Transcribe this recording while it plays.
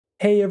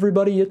Hey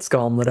everybody, it's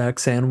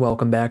Gomladex, and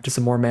welcome back to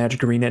some more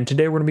Magic Arena, and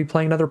today we're going to be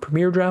playing another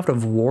Premier Draft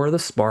of War of the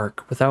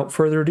Spark. Without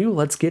further ado,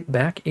 let's get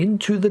back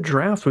into the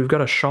draft. We've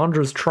got a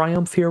Chandra's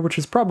Triumph here, which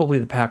is probably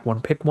the pack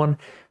one pick one.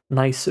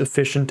 Nice,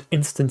 efficient,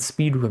 instant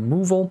speed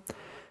removal.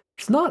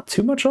 There's not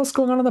too much else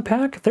going on in the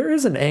pack. There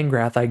is an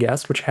Angrath, I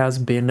guess, which has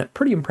been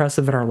pretty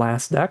impressive in our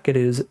last deck. It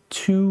is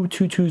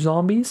 2/2/2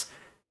 zombies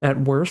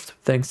at worst,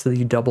 thanks to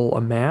the double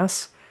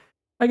Amass.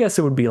 I guess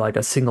it would be like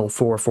a single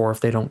 4/4 if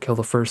they don't kill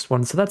the first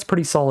one, so that's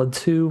pretty solid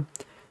too.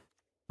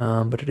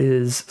 But it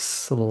is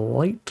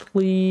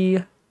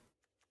slightly...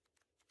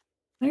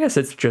 I guess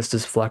it's just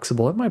as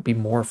flexible. It might be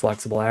more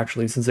flexible,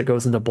 actually, since it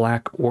goes into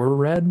black or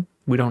red.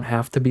 We don't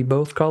have to be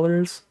both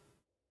colors.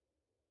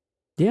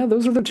 Yeah,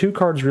 those are the two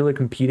cards really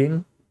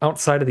competing.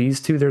 Outside of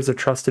these two, there's a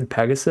Trusted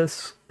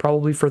Pegasus,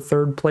 probably for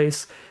third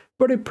place,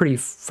 but a pretty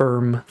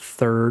firm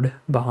third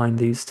behind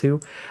these two.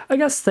 I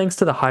guess thanks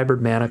to the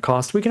hybrid mana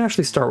cost, we can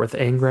actually start with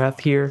Angrath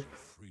here.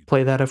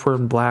 Play that if we're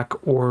in black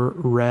or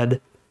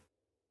red.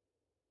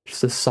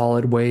 Just a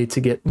solid way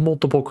to get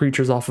multiple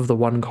creatures off of the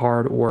one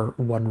card or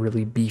one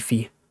really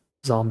beefy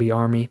zombie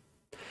army.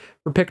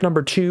 For pick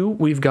number 2,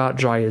 we've got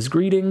Jaya's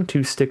Greeting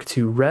to stick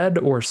to red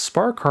or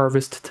Spark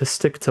Harvest to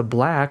stick to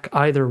black.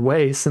 Either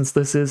way, since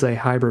this is a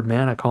hybrid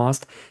mana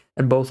cost,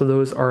 and both of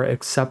those are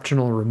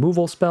exceptional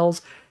removal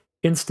spells,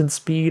 instant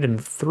speed and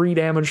 3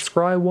 damage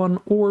scry 1,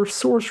 or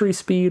sorcery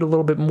speed, a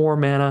little bit more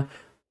mana,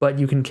 but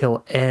you can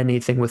kill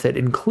anything with it,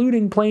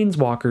 including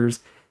planeswalkers.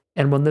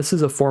 And when this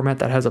is a format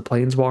that has a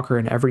planeswalker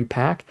in every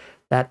pack,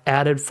 that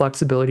added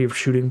flexibility of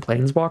shooting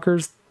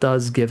planeswalkers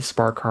does give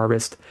Spark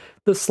Harvest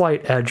the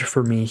slight edge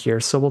for me here,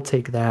 so we'll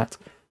take that.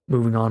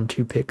 Moving on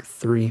to pick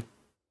 3.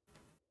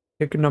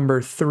 Pick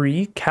number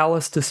 3,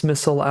 Callous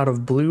Dismissal out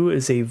of blue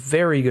is a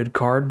very good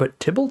card, but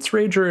Tybalt's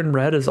Rager in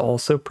red is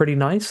also pretty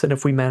nice, and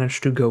if we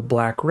manage to go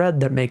black-red,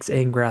 that makes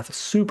Angrath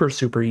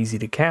super easy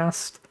to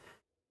cast.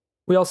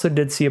 We also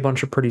did see a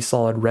bunch of pretty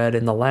solid red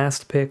in the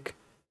last pick,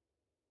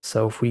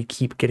 so if we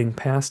keep getting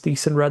past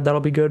decent red,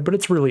 that'll be good, but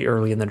it's really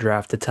early in the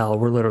draft to tell.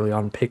 We're literally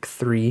on pick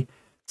 3.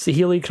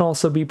 Saheeli can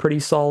also be pretty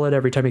solid.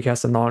 Every time you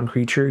cast a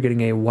non-creature, you're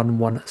getting a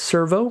 1/1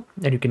 servo,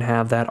 and you can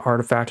have that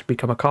artifact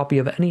become a copy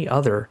of any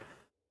other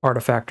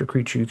artifact or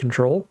creature you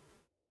control.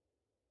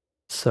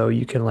 So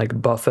you can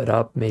like buff it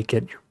up, make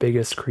it your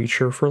biggest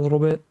creature for a little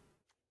bit.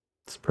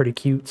 It's pretty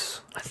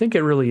cute. I think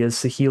it really is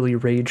Saheeli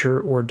Rager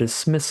or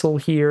Dismissal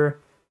here.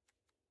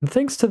 And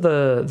thanks to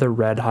the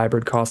red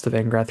hybrid cost of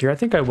Angrath here, I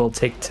think I will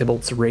take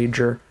Tybalt's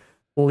Rager,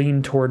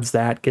 lean towards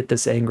that, get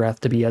this Angrath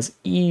to be as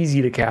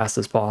easy to cast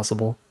as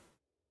possible,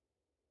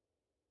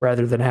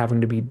 rather than having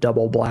to be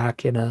double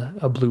black in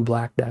a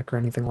blue-black deck or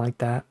anything like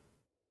that.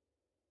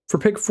 For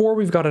pick 4,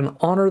 we've got an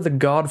Honor the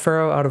God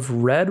Pharaoh out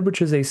of red,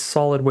 which is a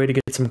solid way to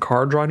get some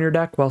card draw in your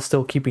deck while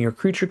still keeping your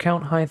creature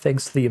count high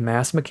thanks to the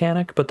Amass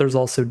Mechanic, but there's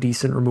also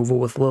decent removal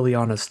with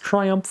Liliana's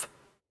Triumph.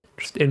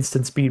 Just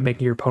instant speed,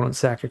 making your opponent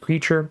sack a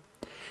creature.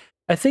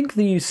 I think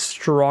the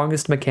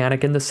strongest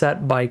mechanic in the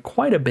set by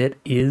quite a bit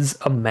is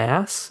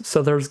Amass,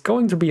 so there's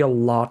going to be a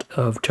lot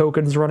of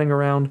tokens running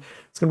around.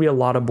 It's going to be a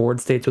lot of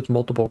board states with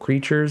multiple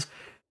creatures.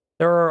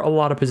 There are a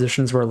lot of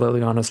positions where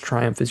Liliana's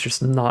Triumph is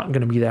just not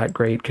going to be that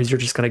great because you're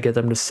just going to get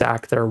them to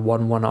sack their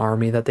 1/1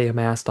 army that they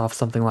amassed off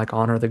something like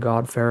Honor the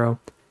God Pharaoh,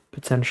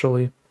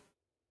 potentially.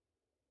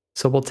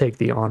 So we'll take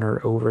the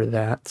Honor over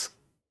that.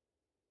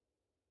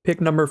 Pick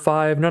number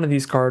 5, none of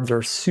these cards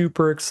are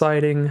super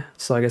exciting,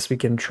 so I guess we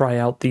can try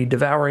out the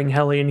Devouring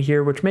Hellion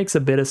here, which makes a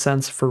bit of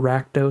sense for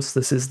Rakdos.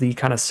 This is the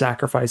kind of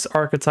sacrifice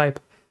archetype.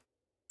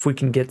 If we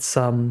can get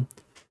some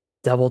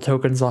devil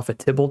tokens off a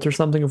Tybalt or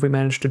something, if we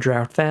manage to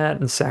draft that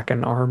and sack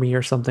an army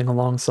or something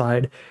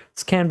alongside.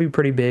 This can be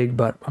pretty big,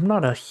 but I'm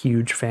not a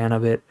huge fan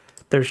of it.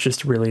 There's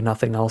just really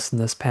nothing else in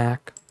this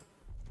pack.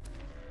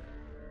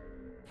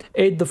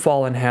 Aid the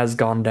Fallen has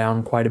gone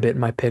down quite a bit in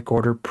my pick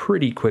order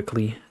pretty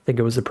quickly. I think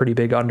it was a pretty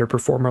big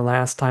underperformer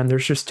last time.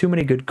 There's just too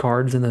many good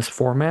cards in this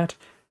format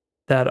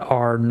that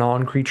are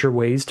non-creature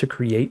ways to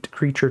create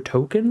creature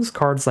tokens.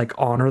 Cards like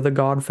Honor the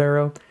God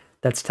Pharaoh,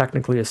 that's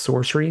technically a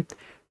sorcery,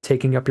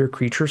 taking up your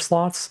creature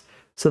slots,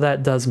 so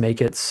that does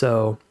make it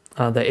so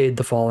the Aid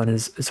the Fallen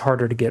is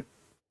harder to get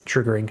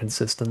triggering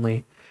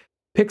consistently.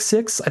 Pick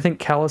 6, I think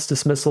Callous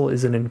Dismissal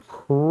is an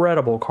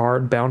incredible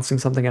card, bouncing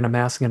something and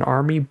amassing an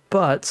army,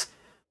 but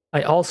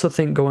I also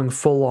think going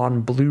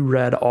full-on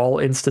blue-red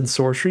all-instant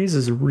sorceries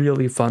is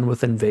really fun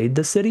with Invade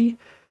the City.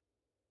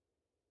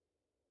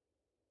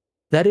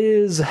 That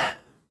is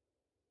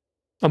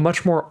a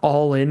much more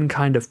all-in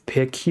kind of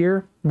pick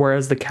here,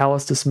 whereas the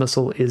Callous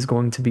Dismissal is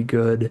going to be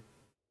good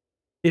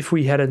if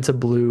we head into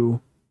blue,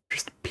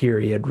 just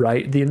period,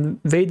 right? The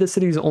Invade the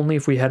City is only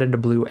if we head into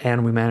blue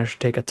and we manage to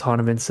take a ton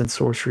of instant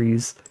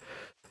sorceries.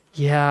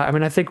 Yeah, I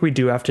mean, I think we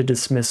do have to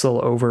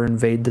Dismissal over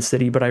Invade the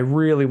City, but I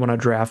really want to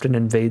draft an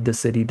Invade the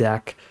City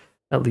deck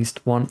at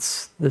least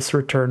once this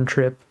return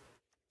trip.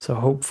 So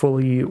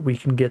hopefully we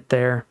can get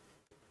there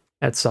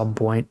at some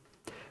point.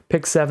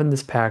 Pick 7,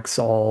 this pack's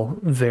all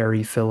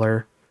very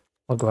filler.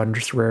 I'll go ahead and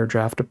just rare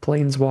draft a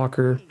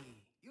Planeswalker.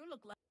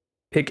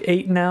 Pick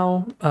 8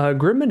 now.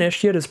 Grim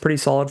Initiate is pretty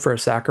solid for a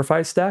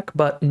sacrifice deck,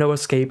 but No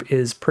Escape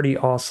is pretty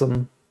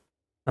awesome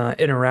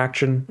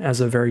interaction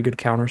as a very good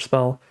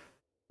counterspell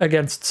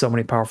against so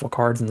many powerful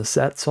cards in the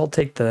set, so I'll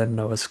take the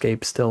No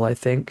Escape still, I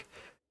think,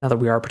 now that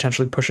we are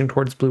potentially pushing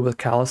towards blue with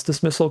Callous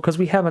Dismissal, because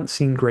we haven't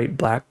seen great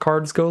black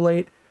cards go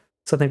late,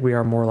 so I think we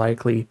are more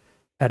likely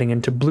heading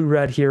into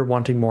blue-red here,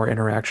 wanting more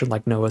interaction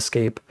like No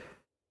Escape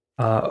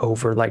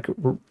over like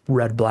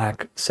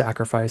red-black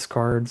sacrifice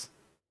cards.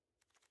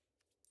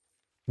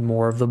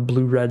 More of the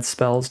blue-red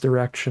spells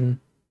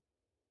direction.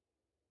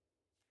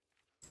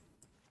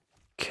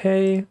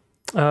 Okay.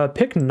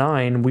 Pick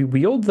 9, we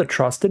wield the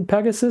Trusted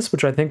Pegasus,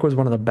 which I think was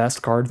one of the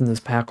best cards in this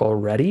pack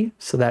already,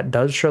 so that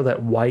does show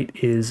that white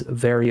is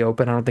very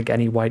open. I don't think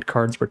any white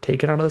cards were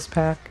taken out of this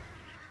pack.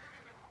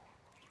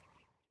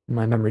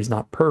 My memory's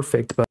not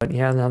perfect, but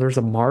yeah, now there's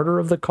a Martyr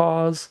of the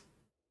Cause,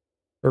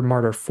 or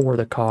Martyr for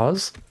the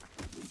Cause.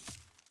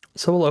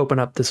 So we'll open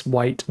up this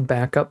white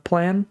backup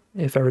plan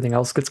if everything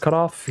else gets cut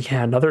off.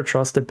 Yeah, another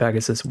Trusted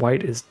Pegasus.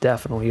 White is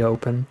definitely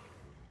open.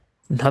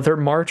 Another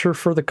Martyr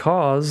for the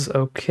Cause.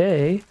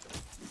 Okay.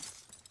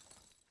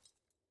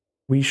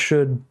 We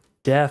should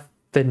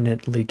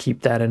definitely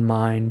keep that in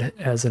mind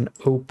as an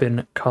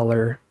open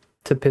color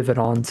to pivot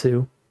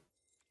onto.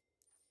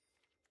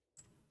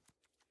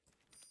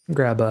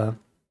 Grab an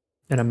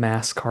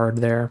Amass card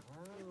there.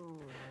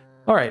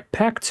 All right,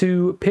 pack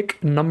 2,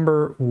 pick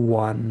number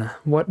 1.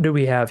 What do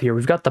we have here?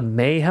 We've got the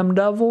Mayhem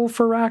Devil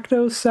for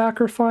Rakdos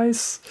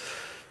Sacrifice.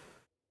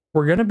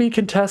 We're going to be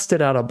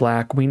contested out of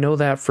black. We know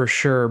that for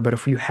sure, but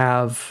if you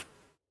have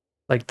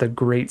like the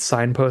Great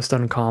Signpost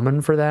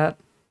Uncommon for that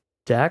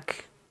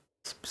deck,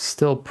 it's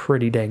still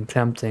pretty dang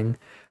tempting.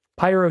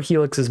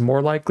 Pyrohelix is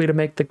more likely to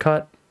make the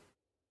cut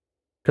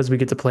because we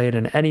get to play it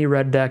in any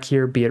red deck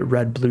here, be it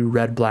red-blue,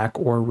 red-black,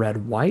 or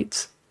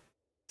red-white.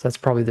 So that's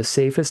probably the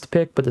safest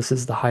pick, but this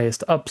is the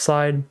highest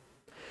upside.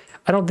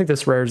 I don't think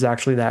this rare is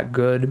actually that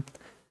good.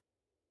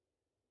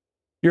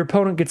 Your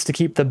opponent gets to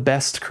keep the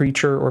best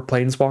creature or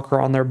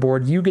planeswalker on their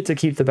board. You get to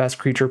keep the best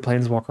creature or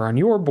planeswalker on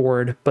your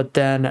board, but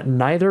then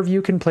neither of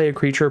you can play a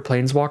creature or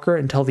planeswalker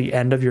until the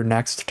end of your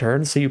next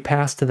turn. So you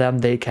pass to them,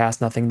 they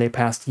cast nothing, they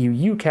pass to you,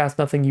 you cast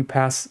nothing, you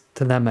pass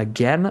to them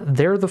again.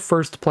 They're the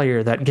first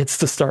player that gets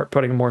to start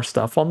putting more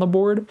stuff on the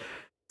board.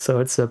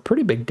 So it's a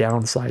pretty big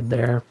downside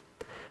there.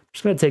 I'm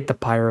just going to take the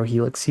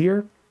Pyrohelix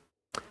here.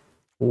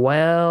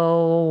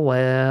 Well,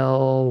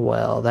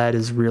 that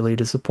is really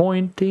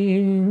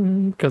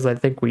disappointing, because I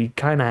think we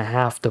kind of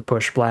have to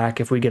push black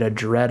if we get a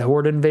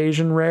Dreadhorde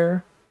Invasion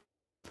rare.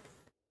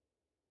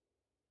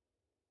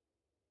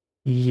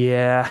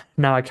 Yeah,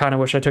 now I kind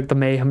of wish I took the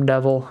Mayhem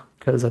Devil,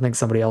 because I think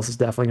somebody else is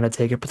definitely going to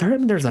take it. But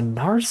there's a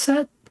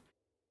Narset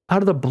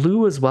out of the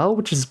blue as well,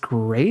 which is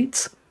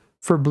great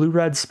for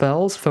blue-red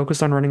spells,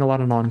 focused on running a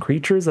lot of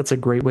non-creatures. That's a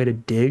great way to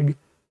dig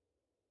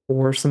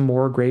or some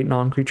more great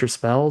non-creature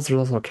spells. There's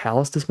also a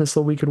Callous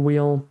Dismissal we could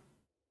wheel.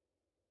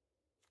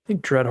 I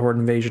think Dreadhorde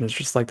Invasion is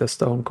just like the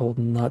stone cold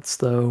nuts,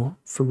 though,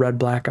 for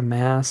red-black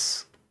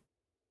Amass.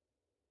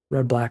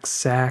 Red-black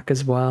Sack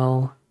as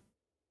well.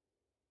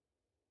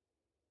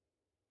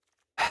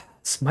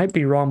 This might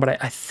be wrong,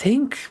 but I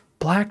think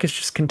black is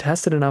just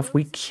contested enough.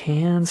 We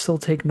can still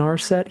take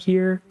Narset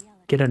here,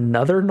 get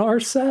another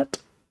Narset,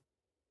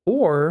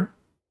 or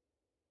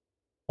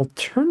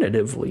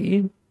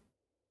alternatively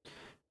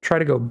try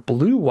to go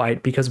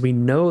blue-white, because we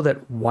know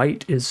that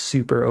white is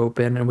super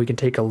open and we can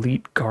take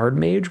Elite Guard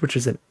Mage, which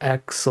is an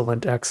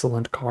excellent,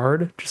 excellent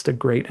card. Just a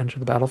great enter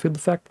the battlefield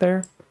effect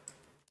there.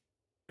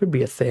 Could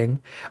be a thing.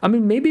 I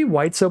mean, maybe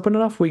white's open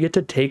enough we get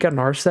to take a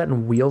Narset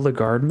and wheel the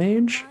Guard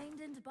Mage.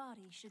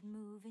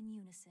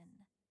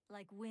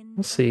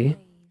 We'll see.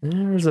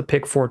 There's a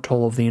pick 4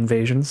 Toll of the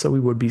Invasion, so we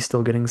would be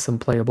still getting some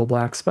playable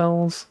black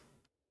spells.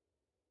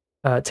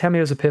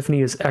 Tamiyo's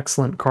Epiphany is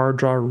excellent card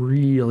draw,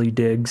 really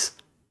digs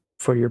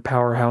for your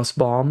powerhouse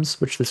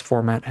bombs, which this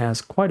format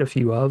has quite a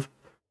few of.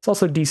 It's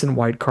also decent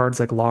white cards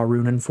like Law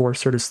Rune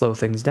Enforcer to slow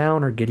things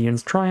down, or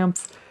Gideon's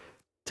Triumph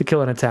to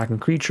kill an attacking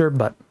creature,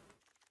 but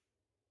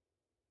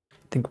I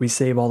think we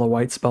save all the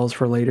white spells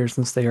for later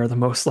since they are the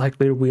most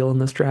likely to wheel in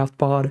this draft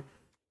pod.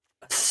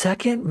 A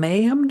second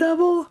Mayhem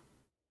Devil?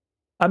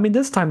 I mean,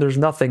 this time there's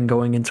nothing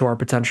going into our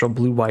potential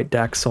blue-white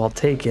deck, so I'll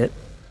take it.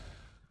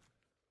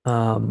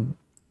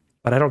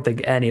 But I don't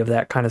think any of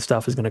that kind of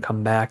stuff is going to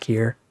come back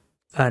here.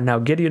 Now,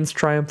 Gideon's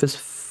Triumph is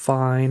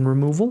fine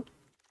removal.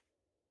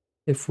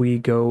 If we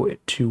go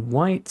to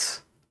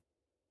white,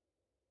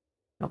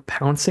 now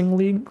Pouncing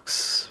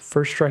Leagues,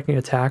 first striking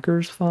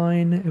attackers,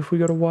 fine if we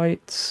go to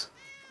white.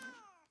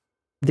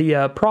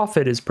 The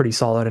Prophet is pretty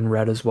solid in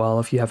red as well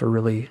if you have a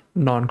really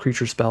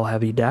non-creature spell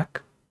heavy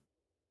deck.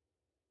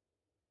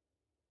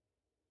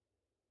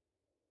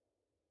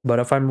 But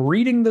if I'm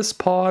reading this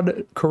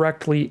pod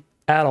correctly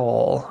at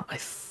all, I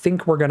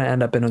think we're going to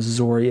end up in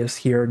Azorius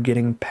here,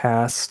 getting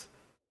past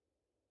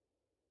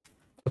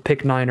a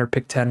pick 9 or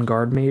pick 10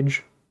 Guard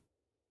Mage.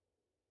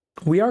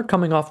 We are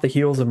coming off the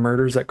heels of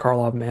Murders at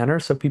Karlov Manor,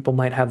 so people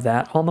might have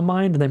that on the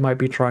mind, and they might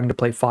be trying to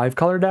play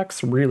 5-color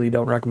decks. Really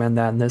don't recommend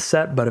that in this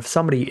set, but if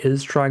somebody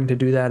is trying to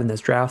do that in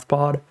this draft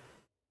pod,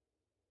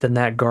 then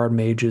that Guard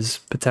Mage is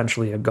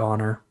potentially a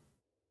goner.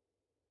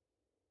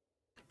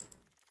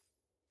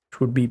 Which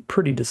would be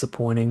pretty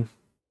disappointing.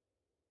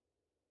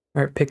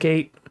 Alright, pick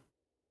 8.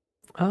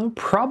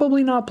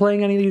 Probably not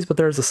playing any of these, but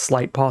there's a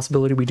slight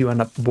possibility we do end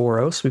up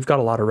Boros. We've got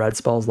a lot of red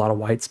spells, a lot of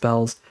white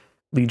spells.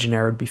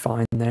 Legionnaire would be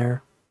fine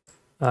there.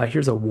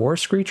 Here's a War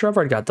Screecher. I've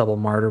already got double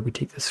Martyr. We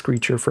take the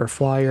Screecher for a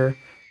flyer.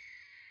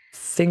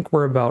 Think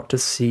we're about to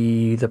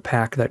see the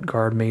pack that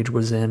Guard Mage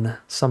was in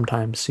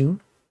sometime soon.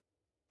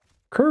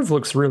 Curve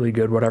looks really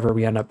good, whatever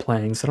we end up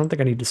playing, so I don't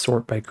think I need to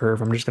sort by curve.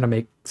 I'm just going to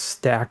make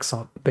stacks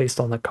based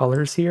on the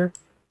colors here.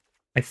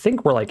 I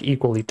think we're like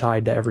equally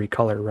tied to every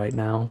color right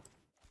now.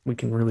 We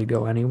can really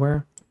go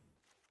anywhere.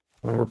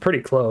 I mean, we're pretty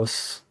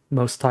close.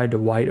 Most tied to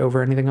white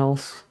over anything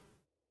else.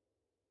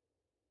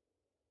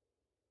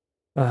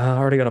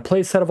 Already got a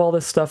play set of all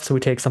this stuff, so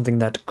we take something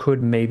that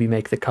could maybe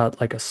make the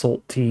cut, like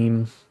Assault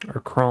Team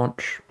or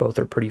Crunch. Both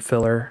are pretty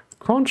filler.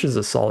 Crunch is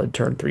a solid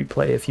turn 3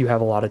 play if you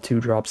have a lot of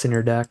 2-drops in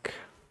your deck.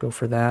 Go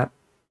for that.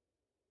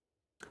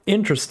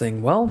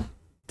 Interesting. Well,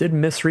 did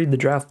misread the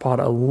draft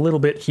pod a little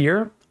bit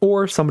here,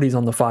 or somebody's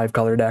on the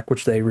 5-color deck,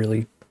 which they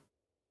really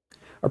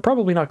are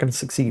probably not going to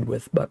succeed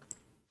with, but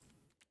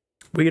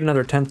we get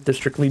another 10th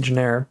District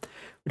Legionnaire,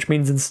 which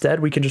means instead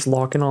we can just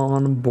lock in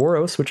on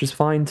Boros, which is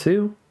fine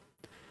too.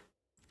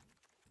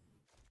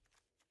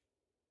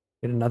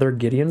 Get another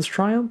Gideon's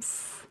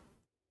Triumph.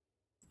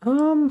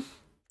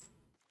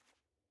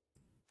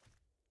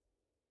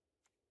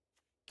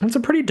 It's a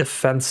pretty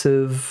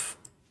defensive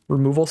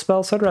removal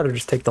spell, so I'd rather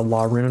just take the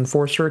Law Rune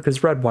Enforcer,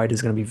 because red-white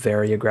is going to be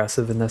very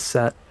aggressive in this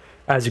set.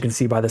 As you can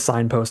see by the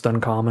Signpost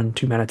uncommon,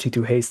 2-mana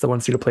 2/2 haste that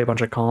wants you to play a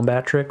bunch of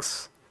combat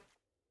tricks.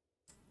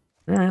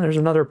 Alright, there's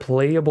another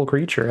playable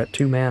creature at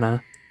 2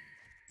 mana.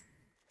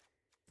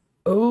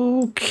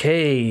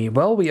 Okay,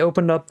 well, we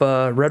opened up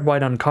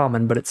red-white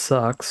uncommon, but it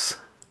sucks.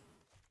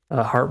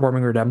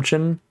 Heartwarming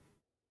Redemption.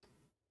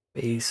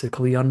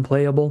 Basically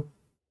unplayable.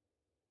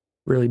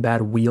 Really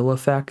bad wheel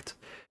effect.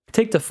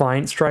 Take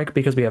Defiant Strike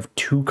because we have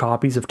 2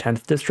 copies of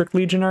 10th District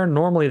Legionnaire.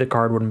 Normally the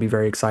card wouldn't be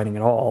very exciting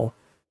at all.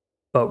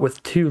 But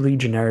with 2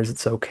 Legionnaires,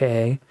 it's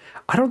okay.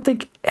 I don't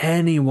think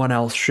anyone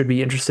else should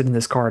be interested in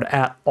this card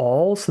at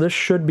all, so this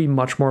should be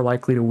much more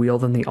likely to wheel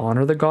than the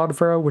Honor the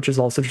Godpharaoh, which is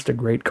also just a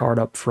great card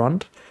up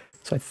front.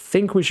 So I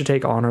think we should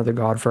take Honor the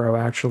Godpharaoh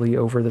actually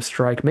over the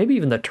Strike, maybe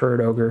even the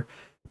Turd Ogre,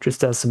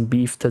 just as some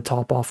beef to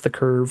top off the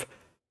curve.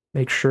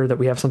 Make sure that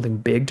we have something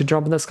big to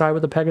jump in the sky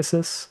with the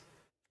Pegasus.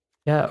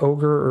 Yeah,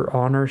 Ogre or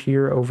Honor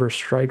here over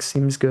Strike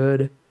seems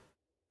good.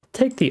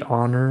 Take the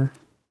Honor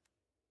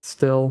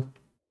still.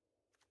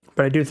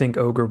 But I do think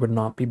Ogre would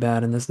not be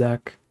bad in this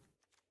deck.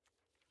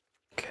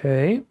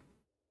 Okay.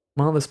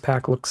 Well, this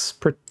pack looks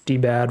pretty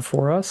bad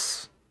for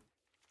us.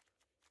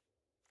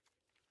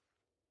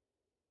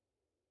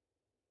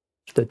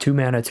 The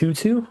 2-mana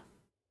 2/2.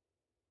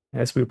 I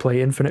guess we would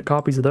play infinite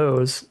copies of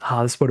those.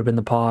 Ah, this would have been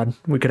the pod.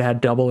 We could have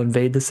had double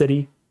Invade the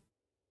City.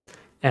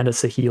 And a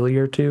Saheeli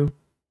or 2.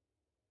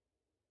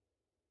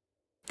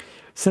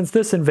 Since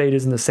this Invade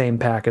is in the same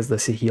pack as the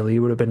Saheeli, it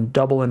would have been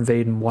double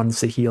Invade and 1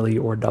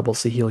 Saheeli, or double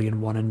Saheeli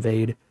and 1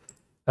 Invade.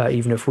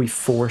 Even if we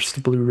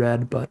forced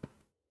blue-red, but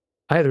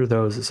either of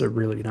those is a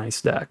really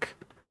nice deck.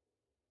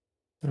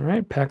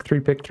 Alright, pack 3,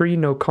 pick 3,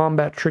 no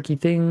combat tricky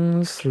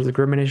things. There's a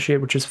Grim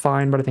Initiate, which is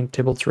fine, but I think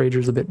Tybalt's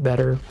Rager's a bit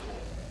better.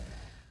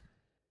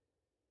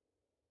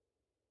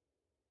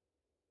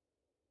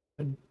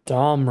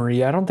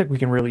 Domri, I don't think we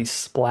can really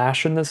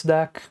splash in this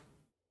deck.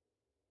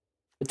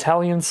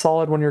 Italian's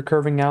solid when you're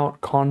curving out.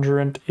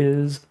 Conjurant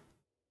is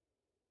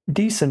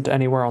decent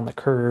anywhere on the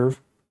curve.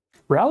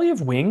 Rally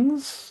of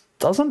Wings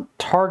doesn't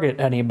target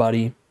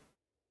anybody,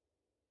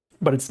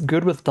 but it's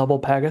good with double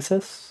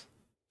Pegasus.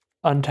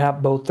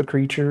 Untap both the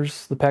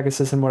creatures, the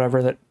Pegasus and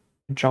whatever that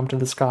jump to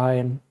the sky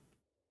and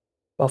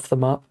buff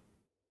them up.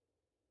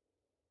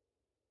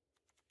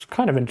 It's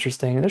kind of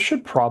interesting. This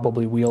should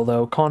probably wheel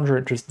though.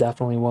 Conjurant just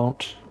definitely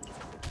won't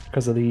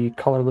because of the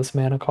colorless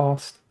mana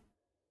cost.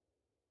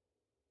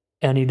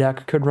 Any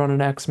deck could run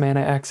an X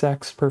mana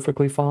XX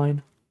perfectly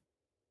fine.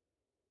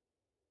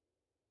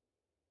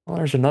 Well,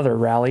 there's another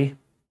rally.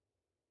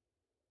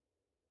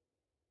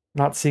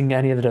 Not seeing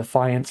any of the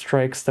Defiant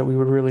Strikes that we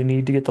would really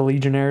need to get the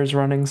Legionnaires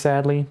running,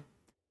 sadly.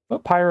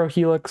 But Pyro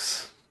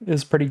Helix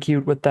is pretty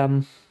cute with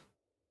them.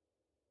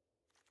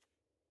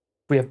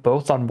 If we have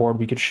both on board,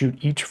 we could shoot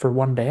each for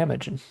 1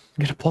 damage and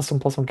get a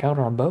 +1/+1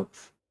 counter on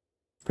both.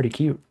 Pretty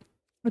cute.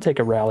 I'm gonna take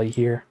a rally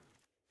here.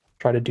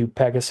 Try to do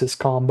Pegasus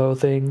combo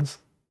things.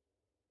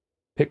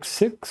 Pick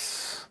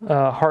 6.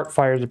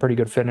 Heartfire is a pretty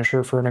good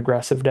finisher for an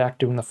aggressive deck,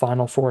 doing the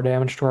final 4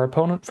 damage to our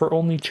opponent for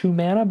only 2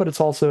 mana, but it's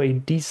also a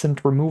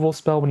decent removal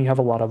spell when you have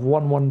a lot of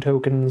 1/1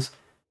 tokens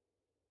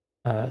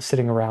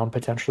sitting around,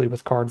 potentially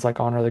with cards like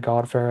Honor the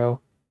Godpharaoh.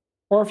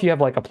 Or if you have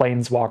like a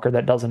Planeswalker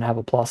that doesn't have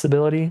a plus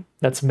ability,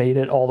 that's made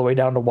it all the way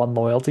down to 1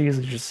 loyalty,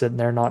 so you're just sitting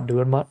there not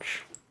doing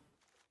much.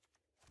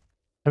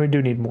 And we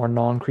do need more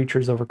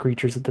non-creatures over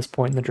creatures at this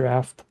point in the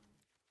draft.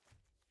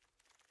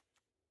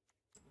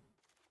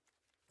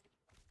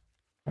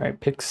 Alright,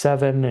 pick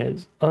 7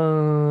 is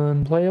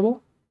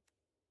unplayable.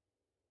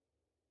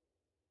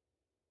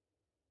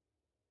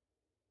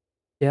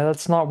 Yeah,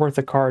 that's not worth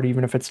a card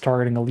even if it's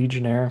targeting a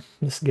Legionnaire.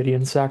 This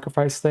Gideon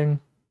sacrifice thing.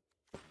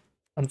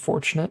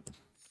 Unfortunate.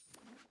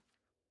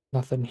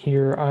 Nothing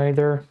here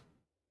either.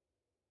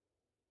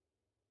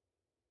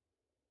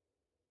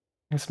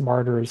 I guess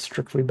Martyr is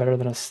strictly better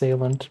than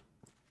Assailant.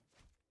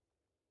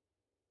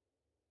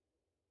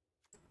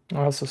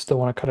 I also still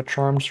want to cut a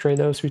Charmed Stray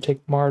though, so we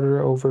take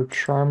Martyr over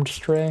Charmed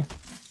Stray.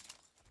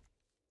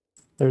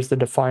 There's the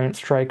Defiant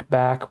Strike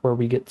back where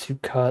we get to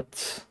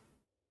cut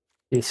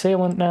the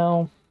Assailant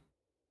now.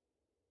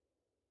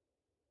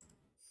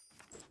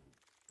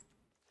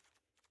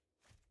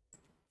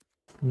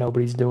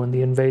 Nobody's doing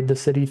the invade the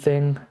city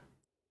thing.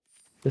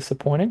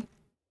 Disappointing.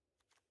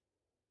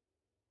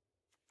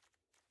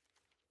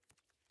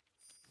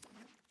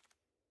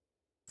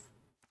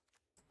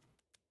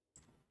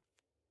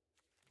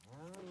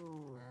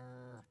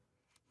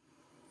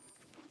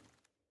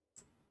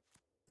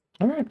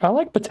 Alright, I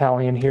like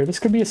Battalion here. This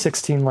could be a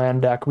 16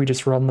 land deck. We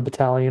just run the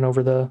Battalion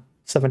over the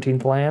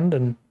 17th land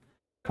and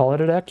call it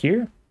a deck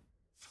here.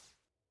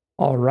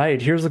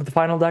 Alright, here's the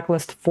final deck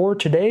list for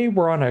today.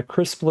 We're on a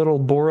crisp little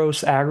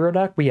Boros aggro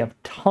deck. We have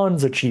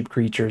tons of cheap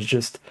creatures,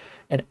 just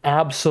an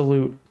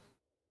absolute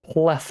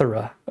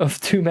plethora of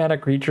 2-mana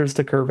creatures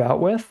to curve out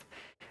with.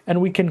 And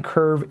we can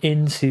curve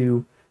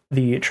into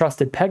the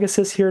Trusted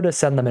Pegasus here to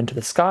send them into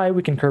the sky.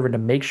 We can curve into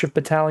Makeshift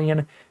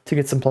Battalion to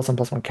get some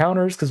 +1/+1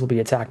 counters because we'll be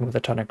attacking with a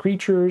ton of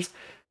creatures.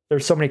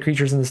 There's so many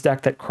creatures in this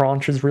deck that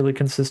Crunch is really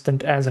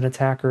consistent as an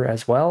attacker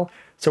as well.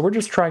 So we're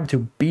just trying to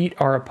beat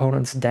our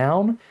opponents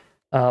down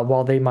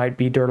while they might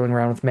be dirtling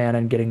around with mana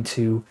and getting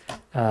to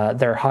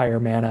their higher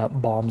mana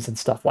bombs and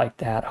stuff like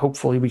that.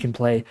 Hopefully we can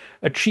play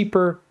a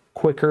cheaper,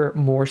 quicker,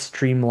 more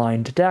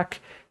streamlined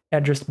deck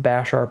and just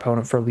bash our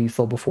opponent for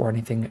lethal before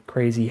anything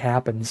crazy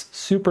happens.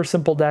 Super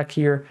simple deck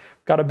here.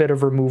 Got a bit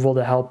of removal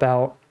to help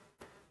out.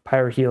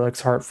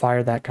 Pyrohelix,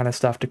 Heartfire, that kind of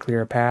stuff to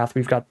clear a path.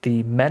 We've got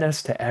the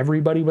Menace to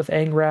everybody with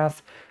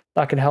Angrath.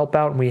 That can help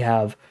out. And we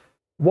have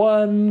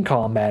one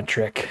combat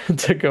trick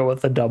to go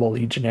with the double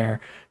Legionnaire.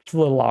 It's a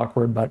little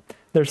awkward, but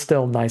there's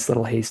still nice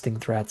little hasting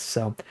threats.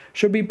 So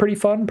should be pretty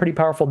fun, pretty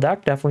powerful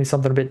deck. Definitely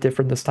something a bit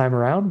different this time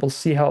around. We'll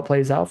see how it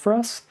plays out for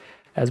us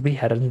as we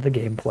head into the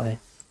gameplay.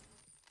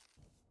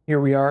 Here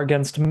we are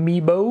against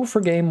Meebo for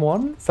game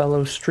 1,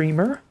 fellow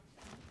streamer.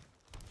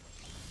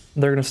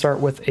 They're going to start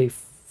with a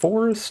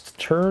Forest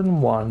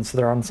turn 1, so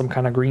they're on some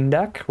kind of green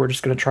deck. We're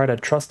just going to try to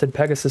Trusted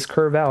Pegasus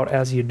curve out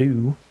as you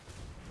do.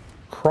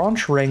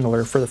 Crunch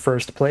Wrangler for the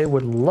first play.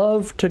 Would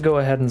love to go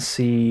ahead and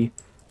see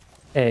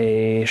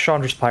a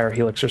Chandra's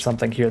Pyrohelix or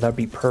something here. That'd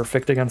be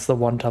perfect against the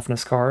 1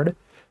 toughness card.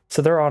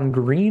 So they're on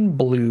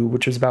green-blue,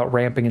 which is about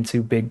ramping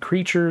into big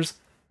creatures,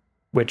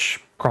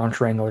 which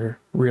Crunch Wrangler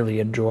really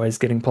enjoys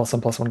getting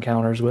 +1/+1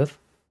 counters with.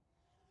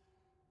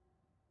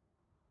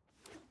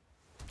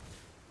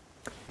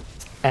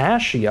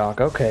 Ashiok,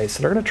 okay,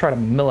 so they're going to try to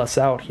mill us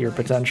out here,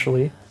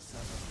 potentially.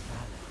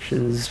 Which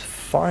is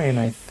fine,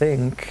 I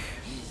think.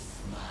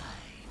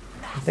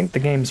 I think the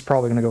game's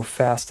probably going to go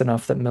fast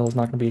enough that mill's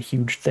not going to be a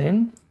huge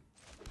thing.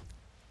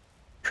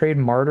 Trade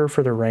Martyr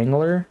for the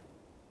Wrangler.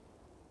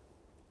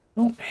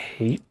 I don't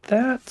hate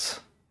that.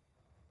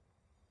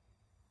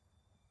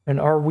 And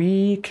are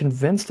we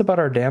convinced about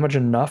our damage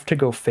enough to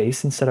go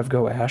face instead of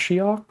go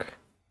Ashiok?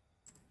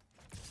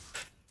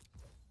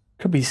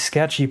 Could be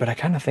sketchy, but I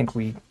kind of think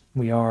we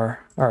are.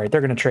 Alright,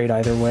 they're going to trade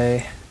either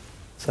way,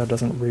 so it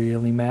doesn't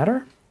really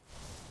matter.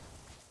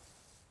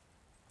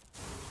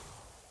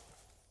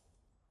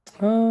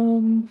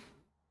 I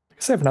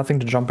guess I have nothing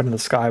to jump into the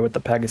sky with the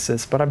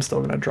Pegasus, but I'm still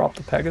going to drop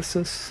the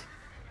Pegasus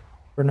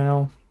for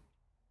now.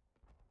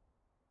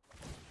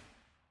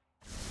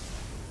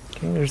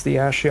 Okay, there's the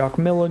Ashiok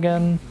Mill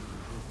again.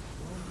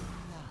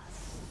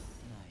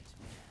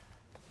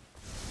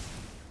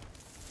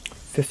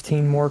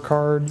 $15 more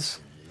cards.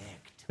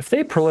 If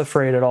they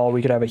proliferate at all,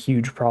 we could have a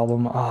huge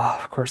problem.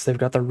 Ah, of course they've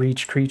got the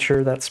Reach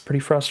creature. That's pretty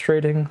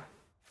frustrating.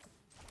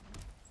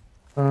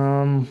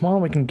 Well,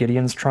 we can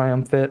Gideon's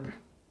Triumph it.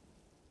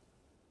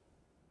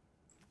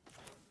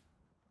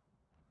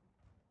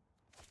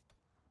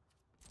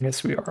 I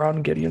guess we are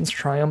on Gideon's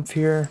Triumph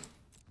here.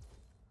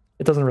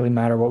 It doesn't really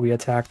matter what we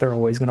attack, they're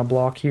always going to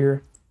block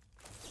here.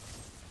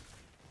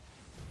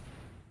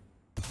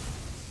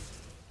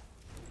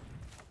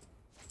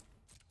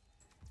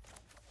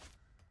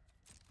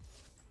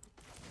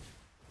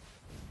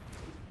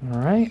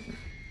 Alright.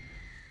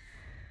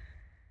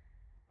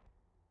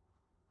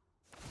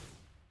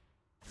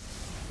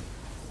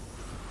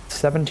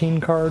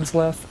 $17 cards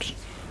left.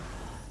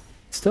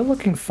 Still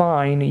looking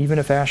fine, even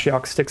if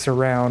Ashiok sticks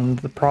around.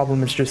 The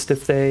problem is just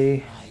if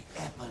they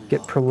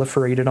get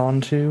proliferated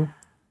onto.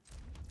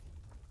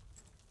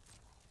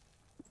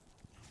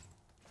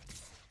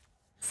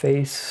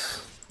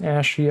 Face,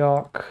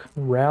 Ashiok,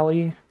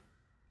 rally.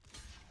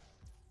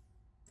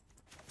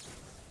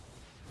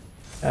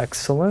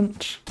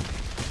 Excellent.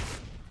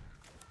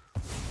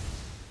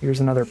 Here's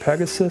another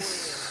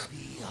Pegasus.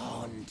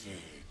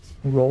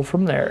 Roll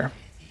from there.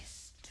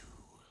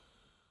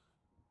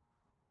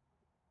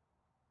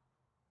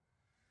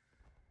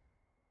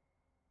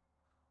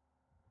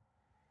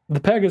 The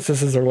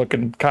Pegasuses are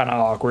looking kind of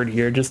awkward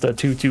here. Just a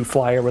 2/2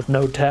 flyer with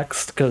no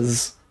text,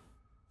 because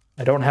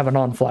I don't have a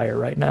non-flyer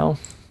right now.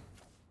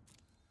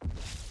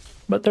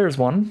 But there's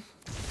one.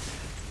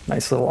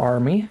 Nice little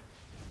army.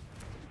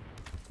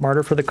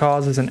 Martyr for the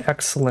Cause is an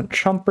excellent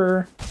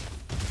chumper.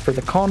 For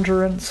the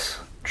Conjurants,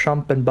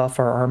 chump and buff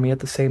our army at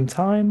the same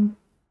time.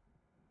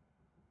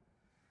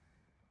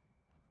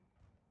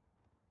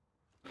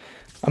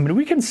 I mean,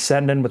 we can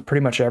send in with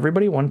pretty much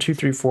everybody. 1, 2,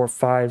 3, 4,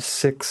 5,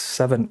 6,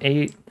 7,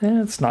 8.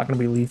 It's not going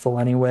to be lethal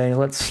anyway.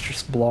 Let's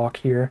just block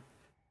here.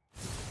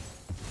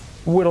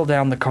 Whittle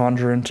down the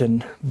Conjurant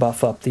and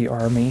buff up the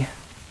army.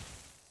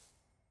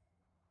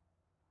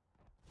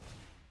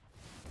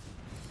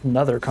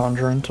 Another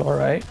Conjurant,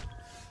 alright.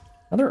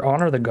 Another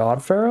Honor the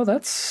God Pharaoh.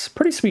 That's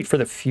pretty sweet for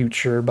the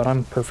future, but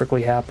I'm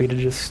perfectly happy to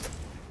just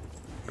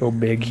go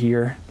big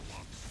here.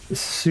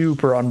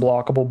 Super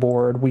unblockable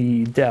board.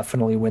 We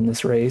definitely win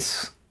this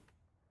race.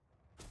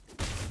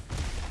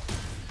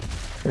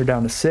 They're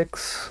down to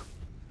 6.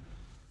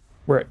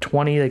 We're at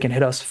 20. They can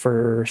hit us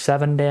for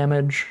 7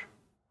 damage.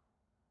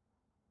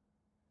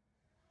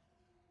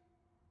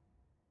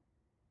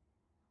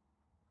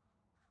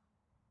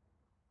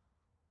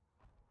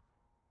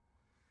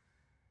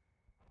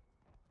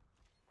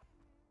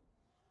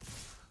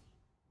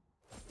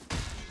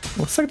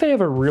 Looks like they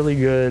have a really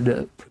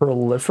good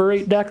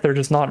Proliferate deck. They're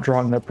just not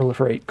drawing their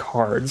Proliferate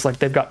cards. Like,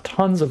 they've got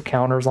tons of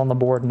counters on the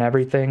board and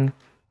everything.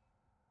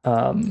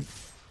 They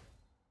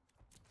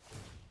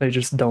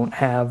just don't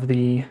have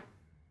the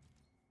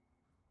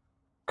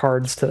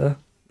cards to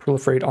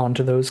proliferate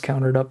onto those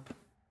countered up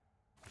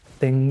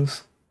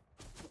things.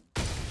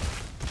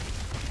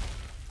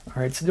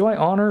 Alright, so do I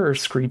honor or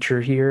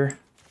Screecher here?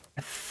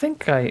 I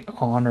think I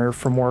honor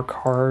for more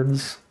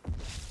cards.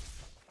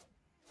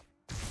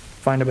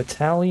 Find a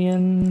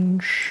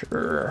battalion?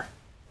 Sure.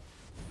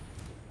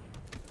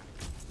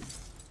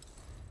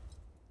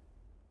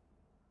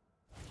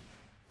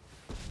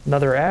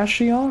 Another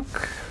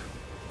Ashiok?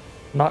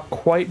 Not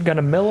quite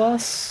gonna mill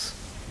us.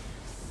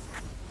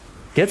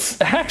 Gets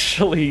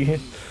actually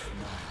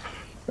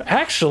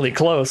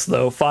close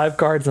though. 5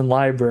 cards in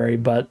library,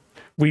 but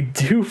we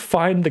do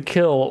find the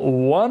kill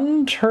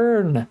 1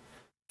 turn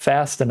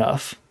fast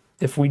enough.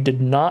 If we did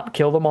not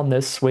kill them on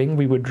this swing,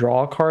 we would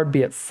draw a card,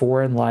 be at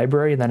 4 in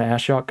library, and then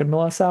Ashiok could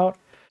mill us out.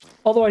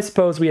 Although I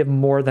suppose we have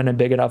more than a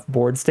big enough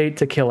board state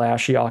to kill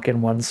Ashiok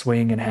in 1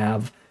 swing and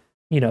have,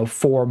 you know,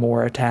 4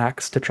 more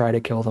attacks to try to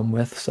kill them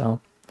with, so.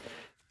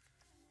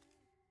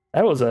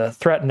 That was a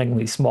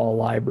threateningly small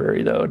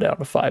library, though, down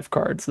to 5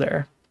 cards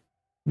there.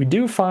 We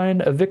do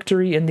find a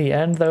victory in the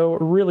end, though.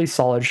 Really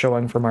solid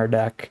showing from our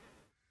deck.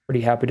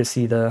 Pretty happy to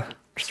see the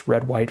just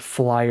red-white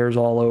flyers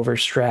all over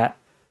strat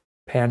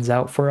pans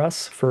out for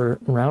us for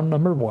round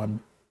number 1.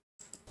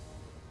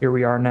 Here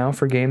we are now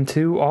for game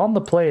 2. On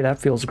the play, that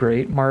feels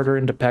great. Martyr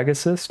into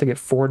Pegasus to get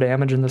 4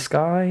 damage in the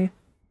sky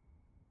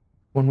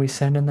when we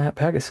send in that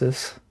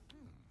Pegasus.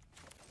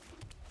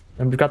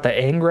 And we've got the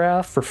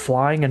Angrath for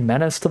flying and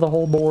menace to the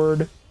whole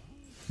board.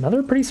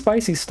 Another pretty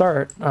spicy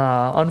start.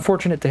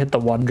 Unfortunate to hit the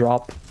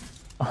 1-drop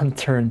on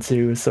turn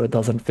 2, so it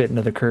doesn't fit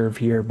into the curve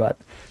here, but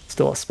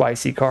still a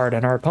spicy card.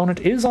 And our opponent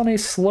is on a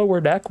slower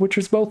deck, which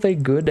is both a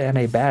good and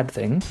a bad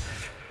thing.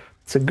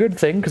 It's a good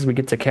thing because we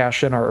get to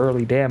cash in our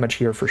early damage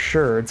here for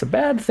sure. It's a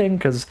bad thing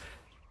because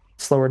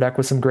slower deck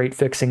with some great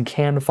fixing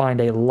can find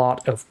a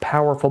lot of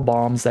powerful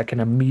bombs that can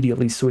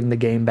immediately swing the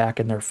game back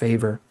in their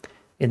favor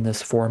in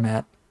this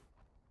format.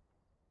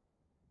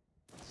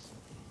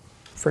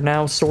 For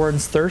now,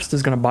 Sorin's Thirst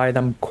is going to buy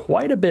them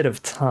quite a bit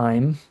of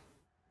time,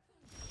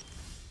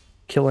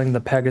 killing the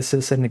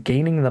Pegasus and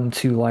gaining them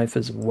 2 life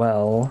as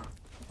well.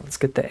 Let's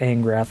get the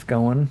Angrath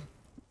going.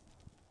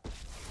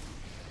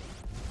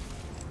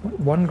 What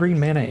 1 green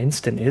mana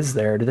instant is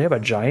there? Do they have a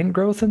Giant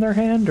Growth in their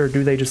hand, or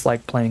do they just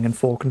like playing in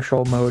full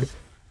control mode?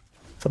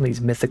 Some of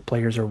these Mythic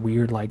players are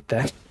weird like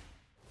that.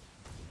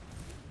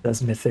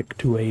 Does Mythic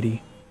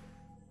 280.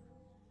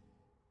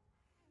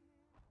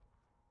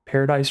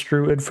 Paradise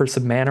Druid for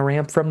some mana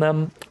ramp from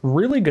them.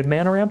 Really good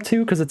mana ramp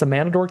too, because it's a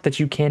mana dork that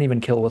you can't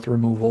even kill with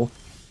removal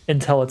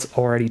until it's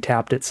already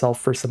tapped itself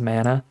for some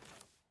mana.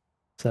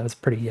 So it's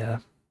pretty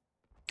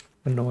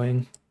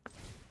annoying.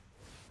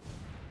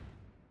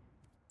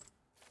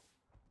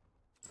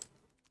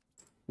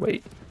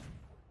 Wait.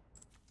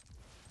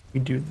 We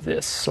do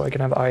this so I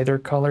can have either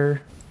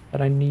color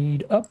that I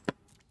need up.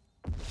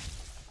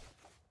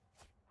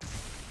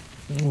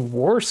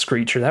 War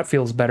Screecher, that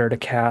feels better to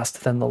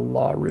cast than the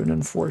Law Rune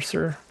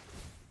Enforcer.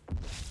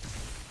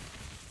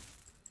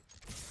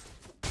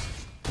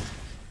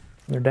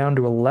 They're down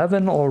to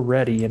 11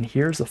 already, and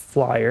here's a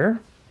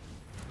flyer.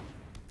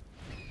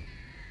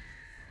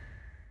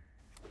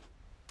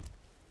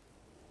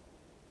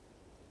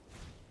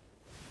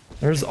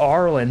 There's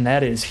Arlen,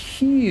 that is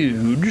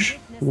huge.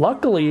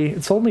 Luckily,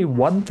 it's only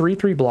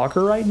 1/3/3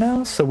 blocker right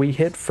now, so we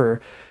hit for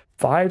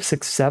 5,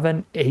 6,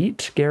 7,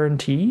 8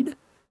 guaranteed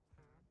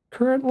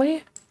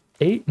currently.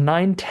 8,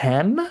 9,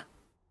 10. Is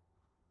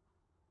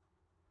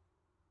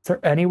there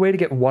any way to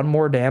get one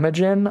more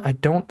damage in? I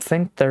don't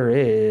think there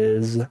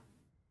is.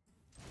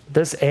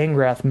 This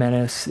Angrath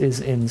Menace is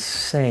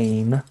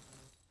insane.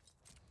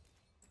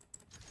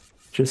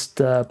 Just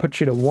put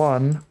you to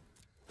 1.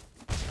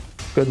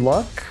 Good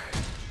luck.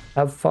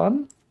 Have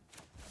fun.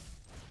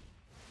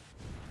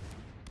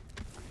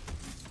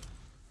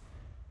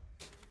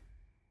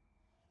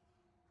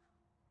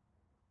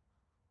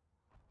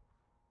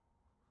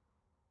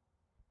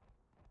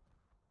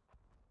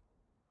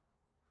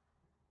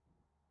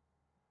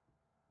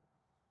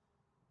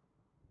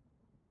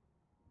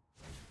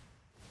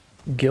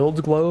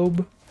 Guild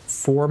Globe,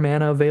 4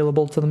 mana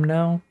available to them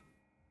now.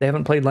 They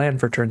haven't played land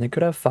for turn. They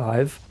could have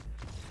 5.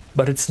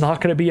 But it's not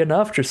going to be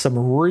enough. Just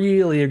some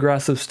really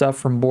aggressive stuff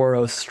from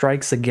Boros.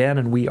 Strikes again,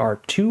 and we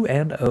are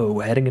 2-0,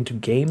 heading into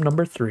game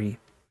number 3.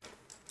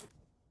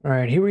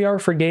 Alright, here we are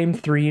for game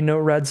 3. No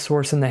red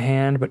source in the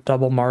hand, but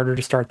double Martyr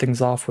to start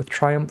things off with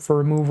Triumph for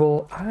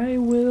removal. I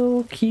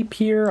will keep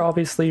here,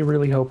 obviously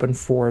really hoping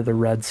for the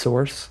red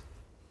source.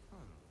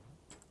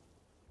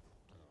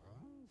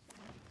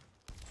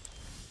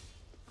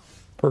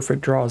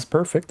 Perfect draw is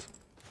perfect.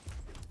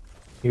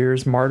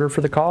 Here's Martyr for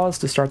the cause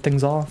to start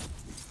things off.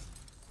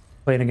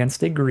 Playing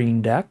against a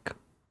green deck.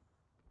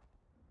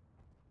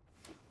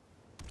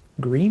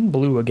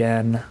 Green-blue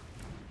again.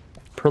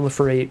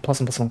 Proliferate,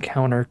 +1/+1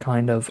 counter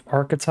kind of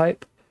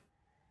archetype.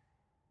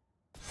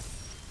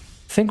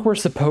 Think we're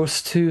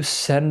supposed to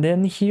send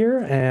in here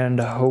and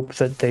hope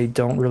that they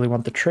don't really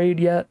want the trade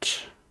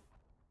yet.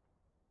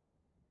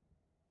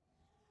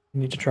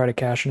 We need to try to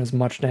cash in as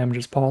much damage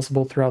as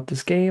possible throughout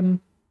this game.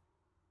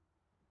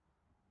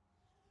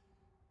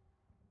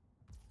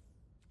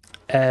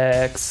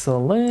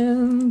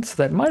 Excellent.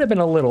 That might have been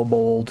a little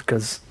bold,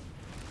 because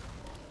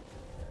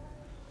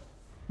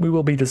we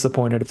will be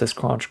disappointed if this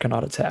Crunch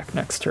cannot attack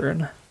next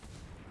turn.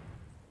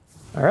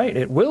 Alright,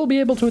 it will be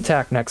able to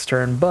attack next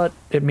turn, but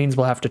it means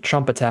we'll have to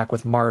chump attack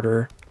with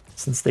Martyr,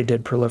 since they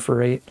did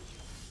Proliferate.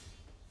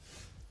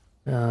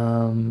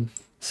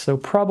 So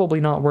probably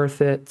not worth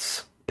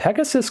it.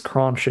 Pegasus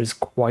Crunch is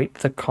quite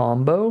the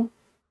combo.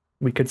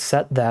 We could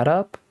set that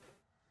up.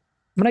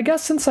 I mean, I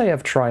guess since I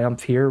have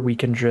Triumph here, we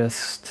can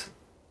just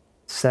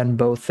send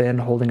both in,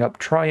 holding up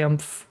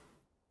Triumph,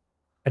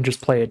 and just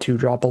play a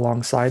 2-drop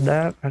alongside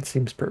that. That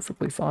seems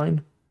perfectly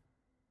fine.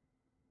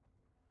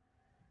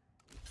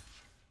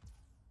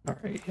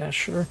 Alright, yeah,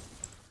 sure.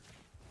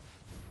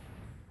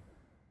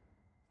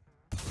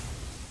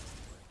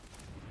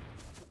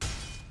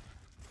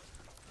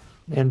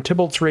 And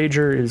Tybalt's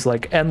Rager is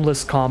like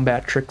endless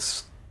combat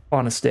tricks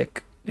on a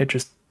stick. It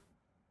just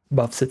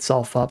buffs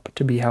itself up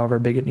to be however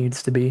big it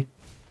needs to be.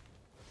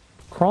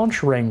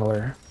 Crunch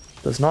Wrangler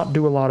does not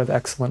do a lot of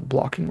excellent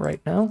blocking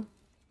right now.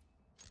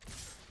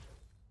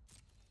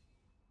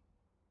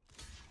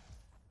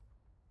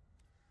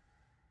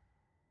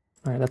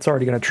 Alright, that's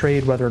already going to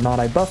trade whether or not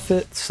I buff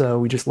it, so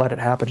we just let it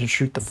happen and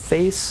shoot the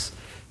face.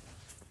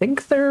 I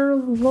think they're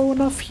low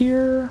enough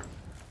here.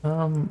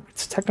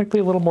 It's technically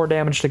a little more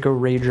damage to go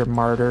Rage or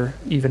Martyr,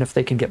 even if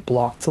they can get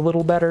blocked a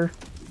little better.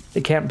 They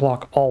can't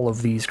block all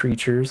of these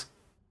creatures.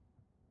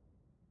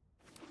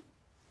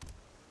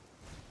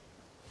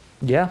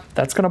 Yeah,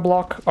 that's going to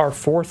block our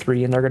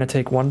 4/3, and they're going to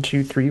take 1,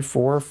 2, 3,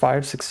 4,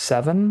 5, 6,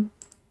 7.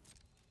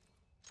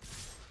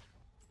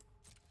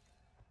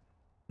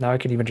 Now I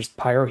can even just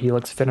Pyro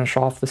Helix finish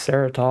off the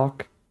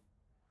Ceratok.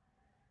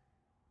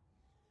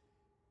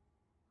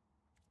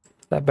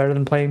 Is that better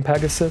than playing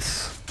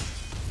Pegasus?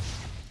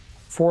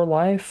 4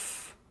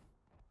 life?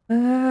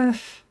 I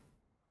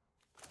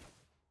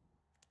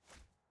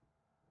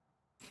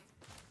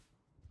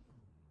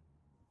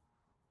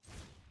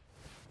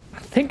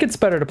think it's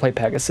better to play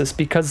Pegasus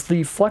because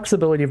the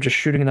flexibility of just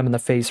shooting them in the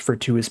face for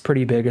 2 is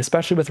pretty big,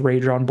 especially with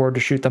Rager on board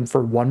to shoot them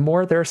for 1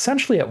 more. They're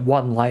essentially at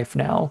 1 life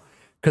now,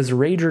 because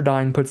Rager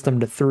dying puts them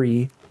to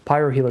 3,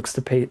 Pyro Helix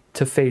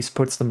to face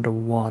puts them to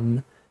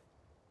 1.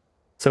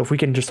 So if we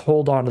can just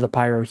hold on to the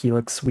Pyro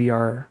Helix, we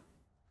are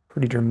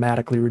pretty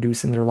dramatically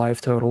reducing their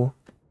life total.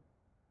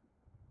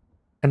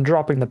 And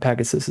dropping the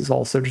Pegasus is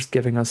also just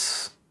giving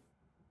us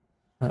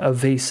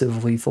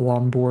evasive lethal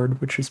on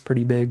board, which is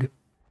pretty big.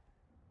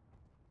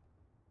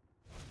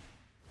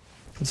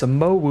 There's a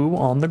Mowu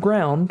on the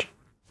ground.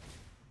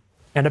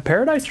 And a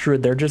Paradise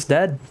Druid, they're just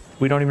dead.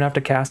 We don't even have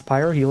to cast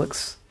Pyro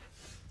Helix.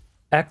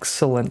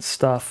 Excellent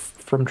stuff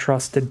from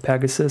Trusted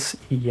Pegasus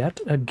yet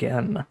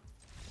again.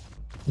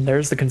 And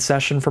there's the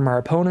concession from our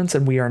opponents,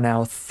 and we are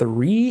now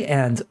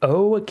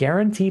 3-0,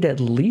 guaranteed at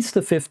least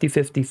a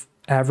 50-50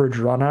 average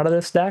run out of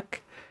this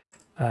deck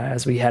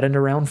as we head into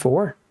round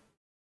 4.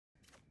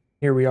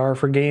 Here we are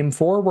for game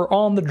 4. We're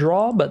on the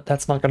draw, but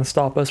that's not going to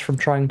stop us from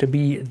trying to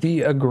be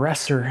the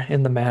aggressor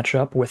in the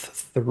matchup with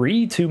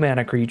 3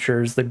 2-mana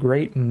creatures, the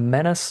great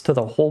menace to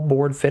the whole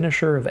board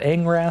finisher of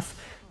Angrath.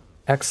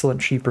 Excellent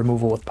cheap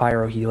removal with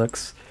Pyro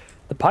Helix.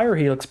 The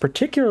Pyrohelix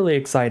particularly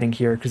exciting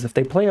here, because if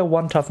they play a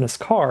 1 toughness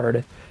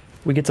card,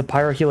 we get to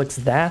Pyrohelix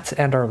that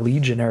and our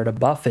Legionnaire to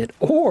buff it,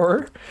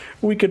 or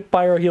we could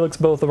Pyrohelix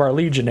both of our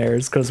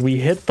Legionnaires, because we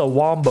hit the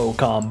Wombo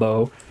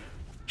combo.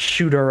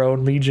 Shoot our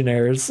own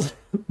Legionnaires,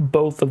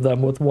 both of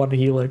them with 1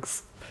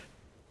 Helix.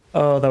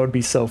 Oh, that would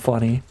be so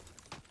funny.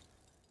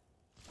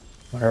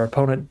 Our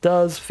opponent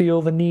does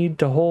feel the need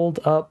to hold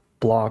up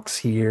blocks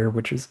here,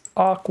 which is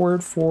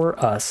awkward for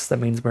us. That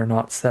means we're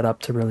not set up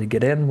to really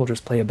get in. We'll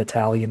just play a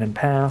battalion and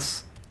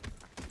pass.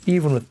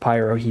 Even with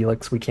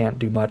Pyrohelix, we can't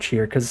do much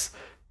here, because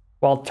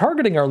while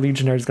targeting our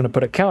Legionnaire is going to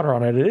put a counter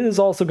on it, it is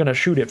also going to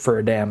shoot it for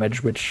a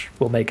damage, which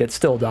will make it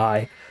still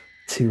die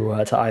to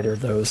either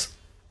of those.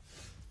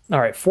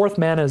 Alright, 4th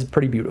mana is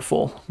pretty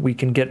beautiful. We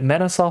can get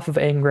Menace off of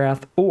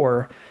Angrath,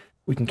 or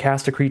we can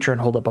cast a creature and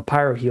hold up a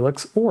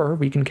Pyrohelix, or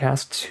we can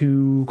cast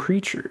 2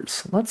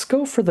 creatures. Let's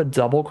go for the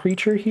double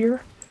creature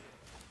here.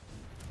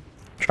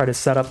 Try to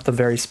set up the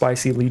very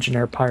spicy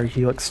Legionnaire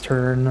Pyrohelix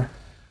turn.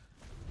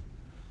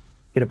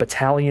 Get a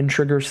battalion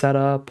trigger set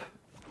up.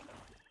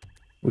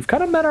 We've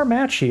kind of met our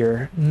match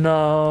here.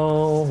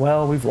 No,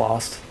 well, we've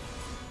lost.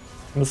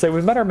 I'm going to say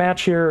we've met our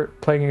match here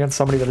playing against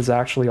somebody that is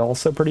actually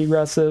also pretty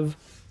aggressive.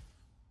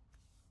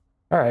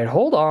 Alright,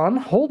 hold on,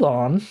 hold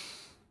on.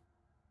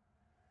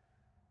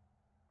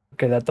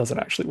 Okay, that doesn't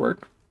actually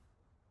work.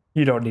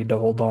 You don't need to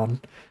hold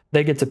on.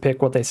 They get to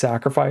pick what they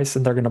sacrifice,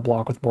 and they're going to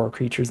block with more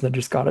creatures than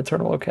just got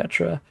Eternal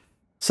Oketra.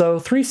 So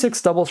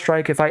 3/6 double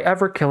strike, if I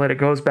ever kill it, it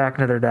goes back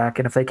into their deck,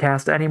 and if they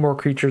cast any more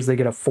creatures, they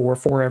get a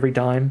 4/4 every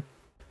time.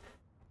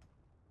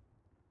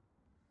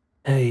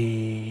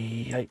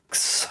 Hey,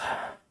 yikes.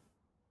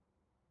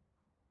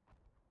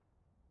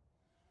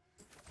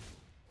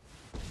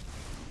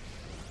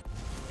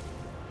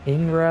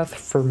 Angrath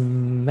for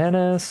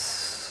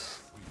Menace.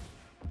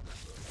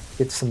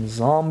 Get some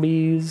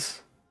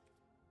zombies.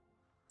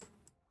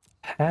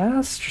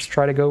 Pass. Just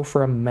try to go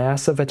for a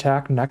massive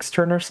attack next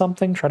turn or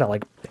something. Try to,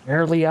 like,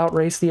 barely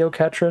outrace the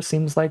Oketra.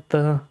 Seems like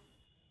the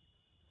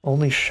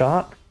only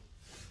shot.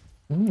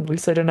 At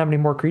least I didn't have any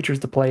more creatures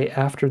to play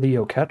after the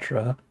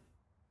Oketra.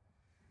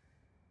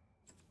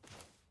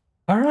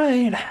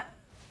 Alright.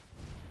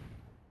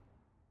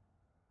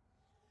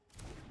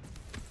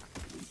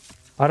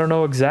 I don't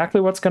know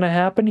exactly what's going to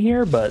happen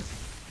here, but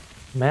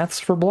maths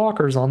for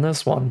blockers on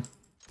this one.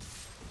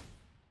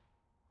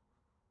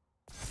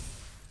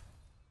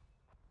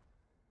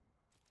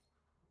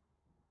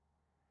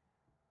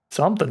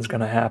 Something's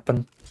going to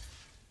happen.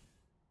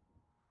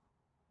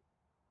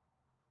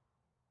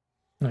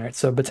 Alright,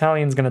 so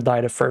Battalion's going to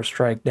die to first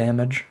strike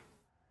damage.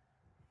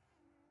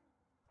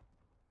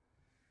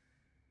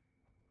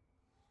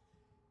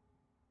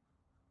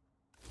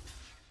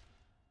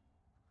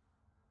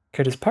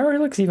 Okay, does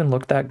Pyrohelix even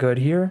look that good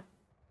here?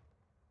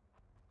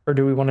 Or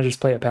do we want to just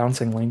play a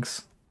Pouncing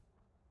Lynx?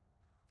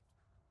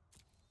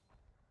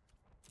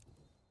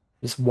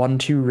 Just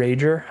 1/2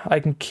 Rager.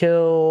 I can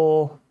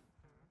kill...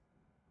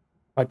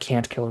 I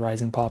can't kill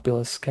Rising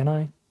Populace, can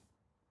I?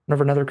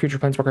 Whenever another creature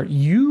Planeswalker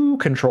you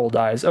control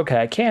dies. Okay,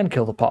 I can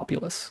kill the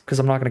Populace, because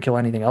I'm not going to kill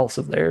anything else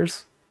of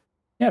theirs.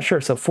 Yeah, sure,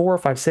 so 4,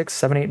 5, 6,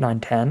 7, 8, 9,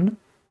 10.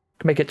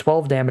 Can make it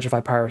 12 damage if I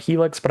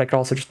Pyrohelix, but I could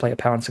also just play a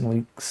Pouncing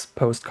Lynx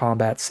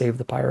post-combat, save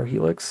the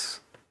Pyrohelix,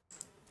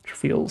 which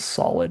feels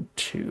solid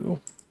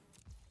too.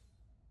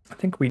 I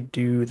think we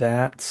do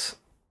that.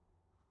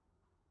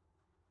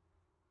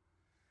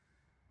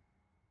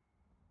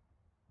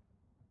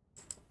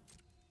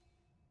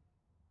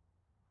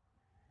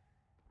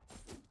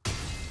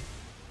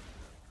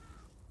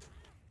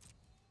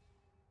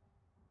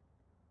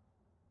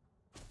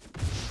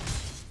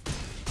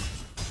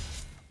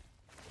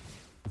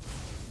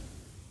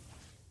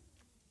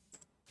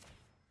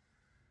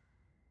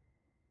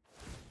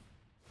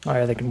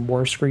 Alright, they can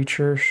War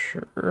Screecher,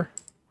 sure.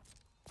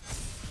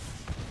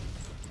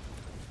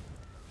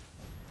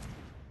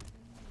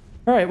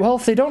 Alright, well,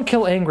 if they don't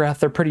kill Angrath,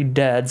 they're pretty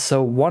dead,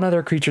 so one of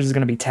their creatures is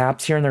going to be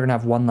tapped here, and they're going to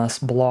have one less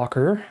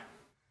blocker.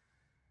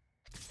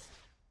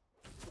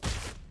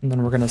 And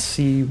then we're going to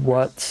see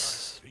what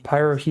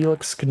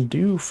Pyrohelix can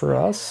do for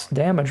us,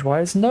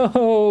 damage-wise.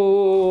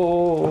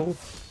 No!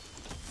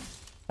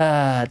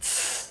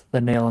 That's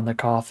the nail in the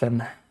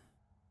coffin.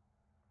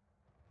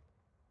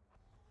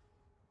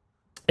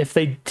 If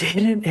they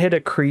didn't hit a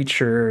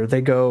creature,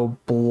 they go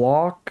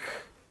block,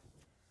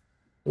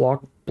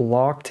 block,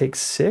 block, take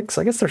 6.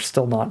 I guess they're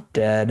still not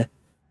dead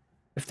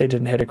if they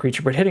didn't hit a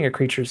creature, but hitting a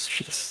creature is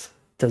just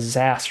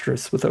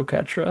disastrous with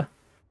Oketra.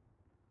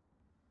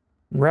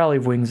 Rally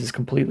of Wings is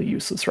completely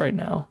useless right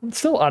now. It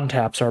still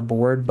untaps our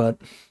board, but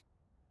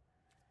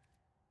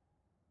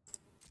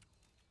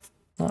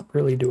not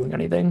really doing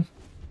anything.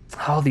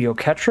 Oh, the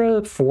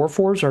Oketra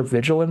 4/4s are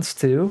Vigilance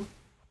too?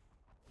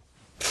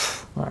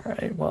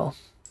 Alright, well.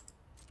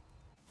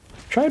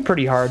 Tried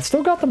pretty hard.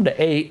 Still got them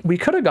to 8. We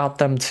could have got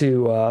them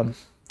to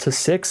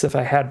 6 if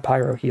I had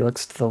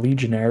Pyrohelix to the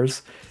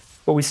Legionnaires,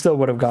 but we still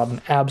would have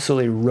gotten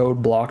absolutely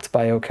roadblocked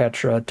by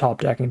Oketra,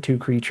 top decking 2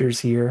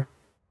 creatures here.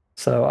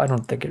 So I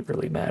don't think it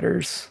really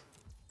matters.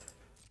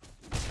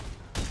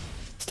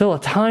 Still a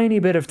tiny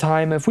bit of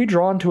time. If we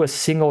draw into a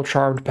single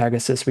Charmed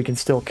Pegasus, we can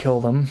still kill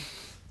them.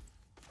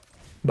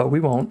 But we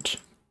won't.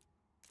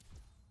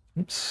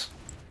 Oops.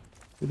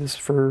 Do this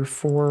for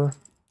 4.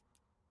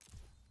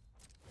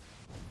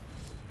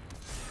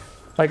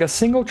 Like, a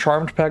single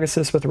Charmed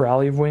Pegasus with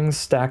Rally of Wings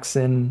stacks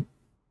in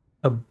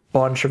a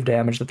bunch of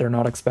damage that they're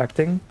not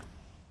expecting.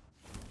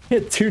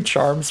 Hit 2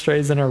 Charm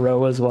Strays in a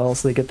row as well,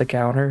 so they get the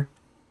counter.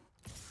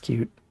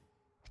 Cute.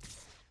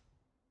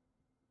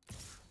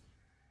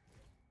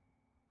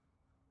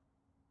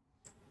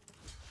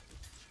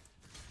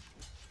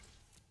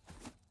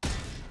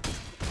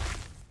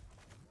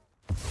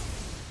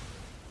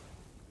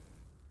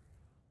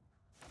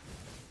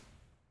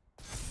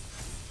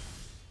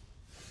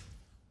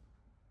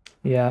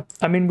 Yeah,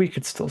 I mean, we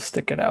could still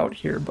stick it out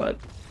here, but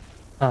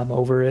I'm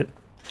over it.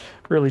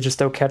 Really just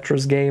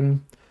Oketra's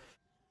game.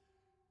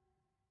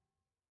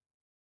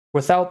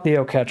 Without the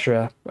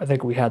Oketra, I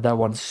think we had that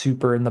one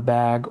super in the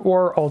bag,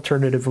 or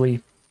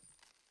alternatively,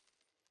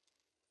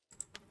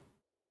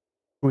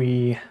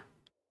 we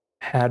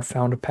had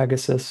found a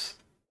Pegasus.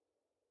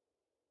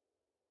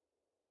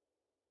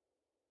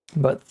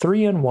 But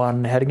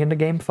 3-1 heading into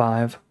game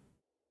 5.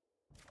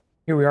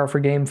 Here we are for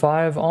game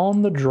 5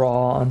 on the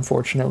draw,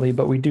 unfortunately,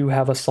 but we do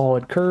have a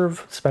solid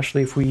curve,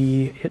 especially if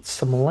we hit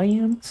some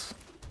lands.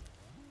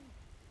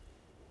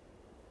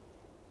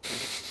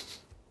 Is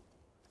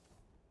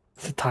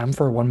it time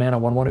for a 1-mana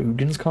 1/1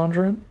 Ugin's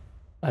Conjurant?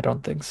 I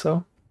don't think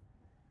so.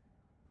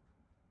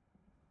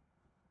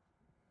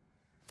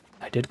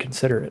 I did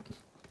consider it.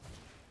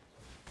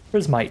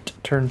 Prismite,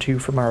 turn 2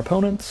 from our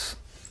opponents.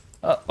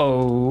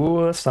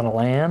 Uh-oh, that's not a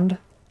land.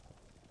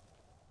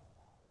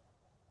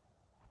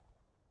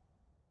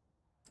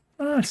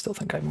 I still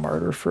think I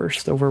Martyr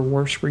first over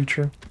War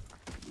Screecher.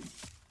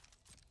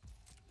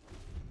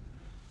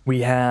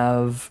 We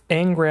have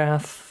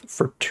Angrath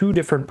for 2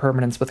 different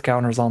permanents with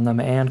counters on them,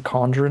 and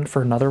Conjurant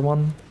for another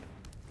one.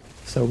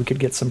 So we could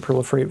get some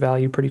Proliferate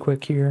value pretty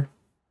quick here.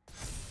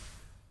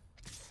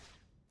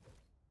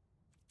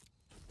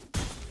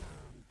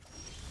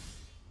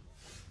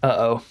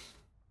 Uh-oh.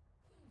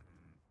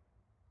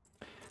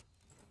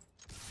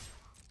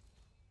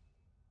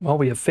 Well,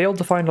 we have failed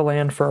to find a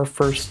land for our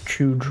first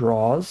 2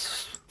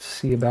 draws. Let's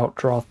see about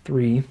draw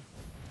 3.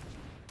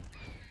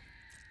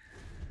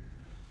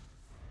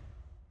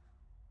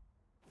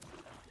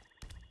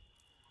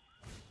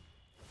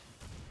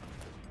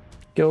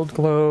 Guild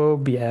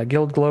Globe, yeah,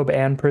 Guild Globe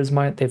and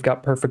Prismite. They've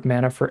got perfect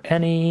mana for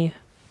any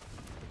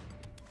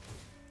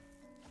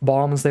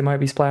bombs they might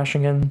be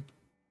splashing in.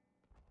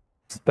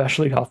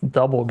 Especially off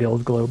double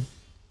Guild Globe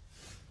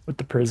with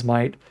the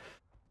Prismite.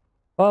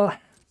 Well,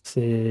 this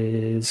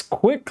is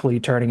quickly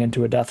turning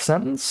into a death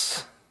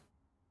sentence.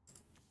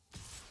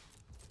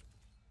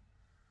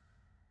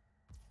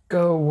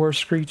 Go, War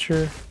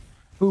Screecher.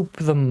 Boop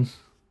them.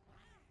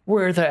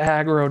 We're the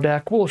aggro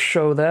deck. We'll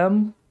show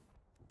them.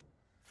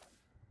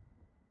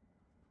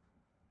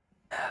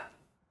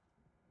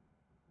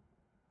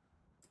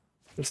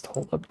 Just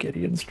hold up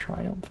Gideon's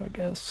Triumph, I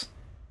guess.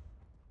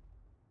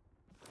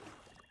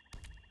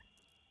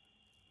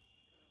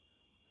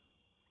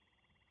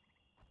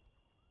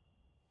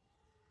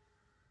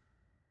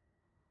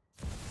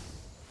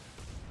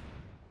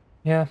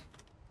 Yeah.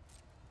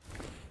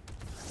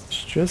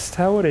 It's just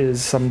how it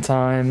is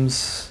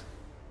sometimes.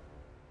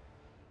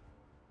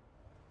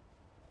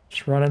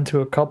 Just run into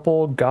a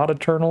couple God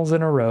Eternals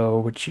in a row,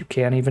 which you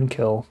can't even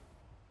kill.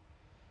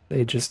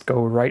 They just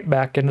go right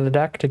back into the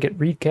deck to get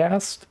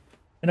recast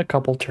in a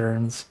couple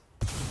turns.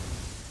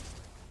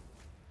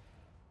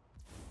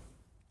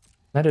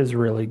 That is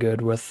really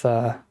good with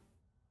the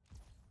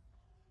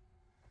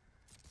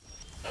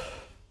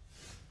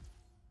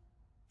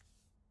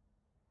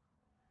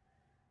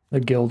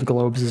Guild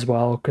Globes as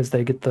well, because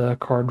they get the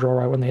card draw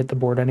right when they hit the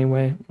board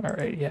anyway.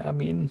 Alright, yeah, I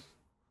mean,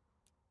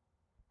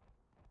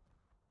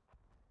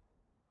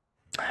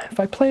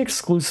 if I play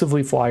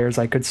exclusively Flyers,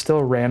 I could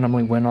still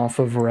randomly win off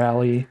of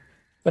Rally,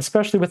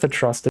 especially with a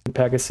Trusted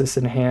Pegasus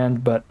in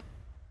hand, but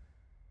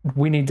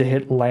we need to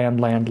hit land,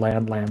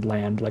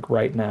 like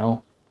right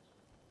now,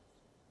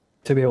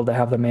 to be able to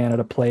have the mana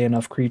to play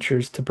enough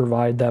creatures to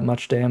provide that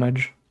much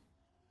damage.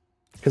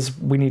 Because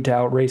we need to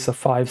outrace a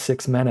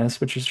 5/6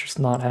 Menace, which is just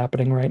not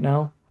happening right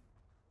now.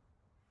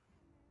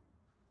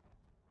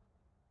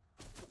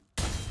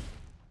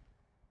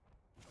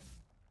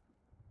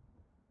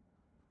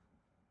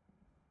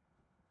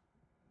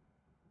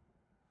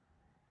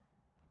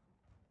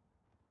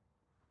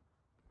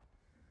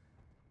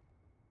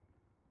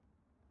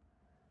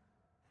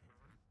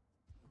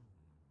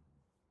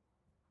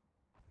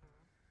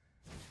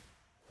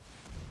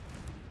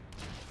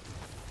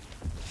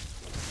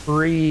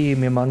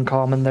 Premium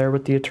uncommon there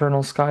with the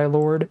Eternal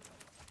Skylord.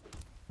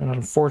 And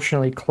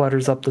unfortunately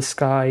clutters up the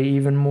sky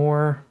even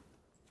more.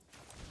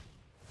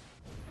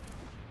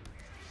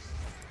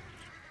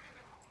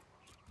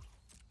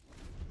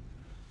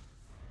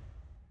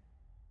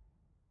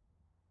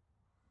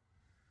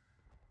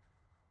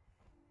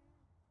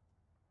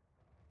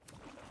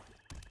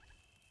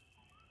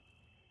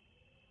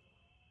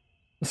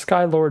 The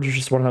Sky Lord is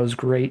just one of those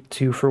great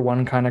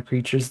 2-for-1 kind of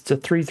creatures. It's a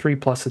 3/3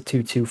 plus a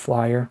 2/2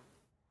 flyer.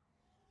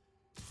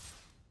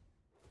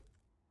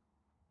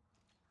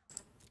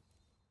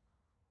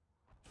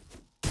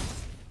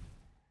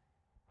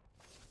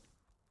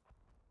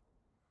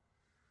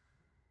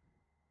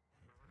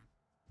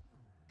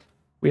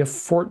 We have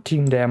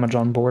 14 damage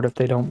on board if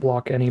they don't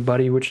block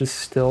anybody, which is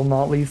still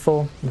not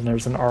lethal. And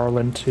there's an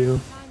Arlen too.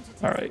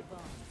 Alright.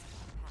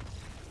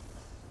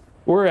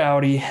 We're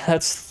outie.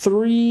 That's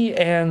 3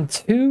 and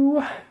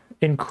 2.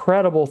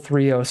 Incredible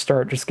 3-0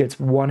 start. Just gets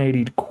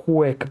 180'd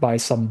quick by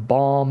some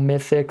bomb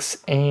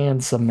mythics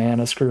and some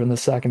mana screw in the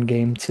second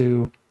game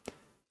too.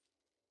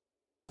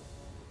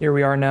 Here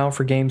we are now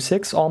for game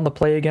 6. On the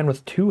play again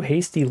with 2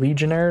 hasty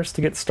legionnaires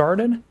to get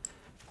started.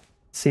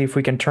 See if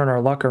we can turn our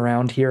luck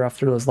around here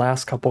after those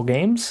last couple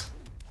games.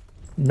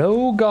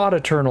 No God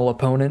Eternal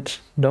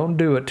opponent. Don't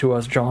do it to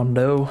us, John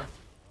Doe.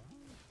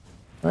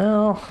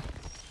 Well,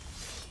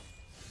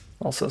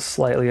 also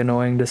slightly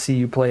annoying to see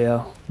you play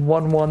a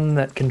 1/1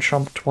 that can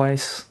chump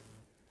twice.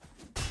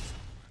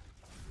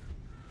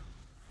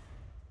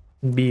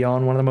 Be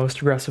on one of the most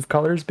aggressive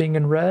colors, being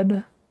in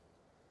red.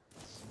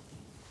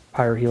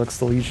 Pyrohelix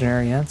the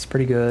Legionary, yeah, it's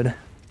pretty good.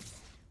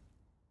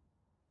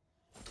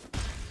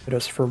 Hit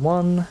us for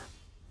 1.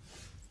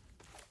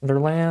 Another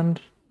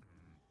land.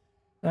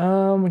 We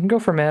can go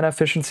for mana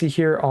efficiency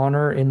here.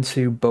 Honor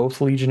into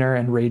both Legionnaire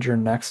and Rager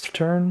next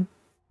turn.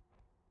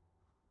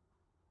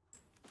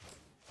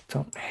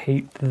 Don't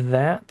hate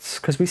that,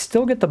 because we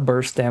still get the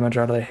burst damage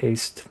out of the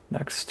haste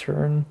next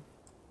turn.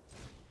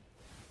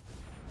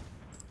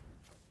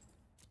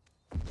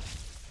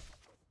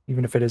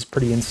 Even if it is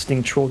pretty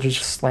instinctual,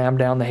 just slam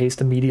down the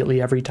haste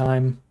immediately every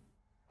time.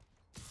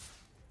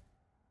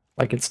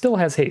 Like, it still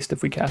has haste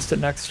if we cast it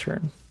next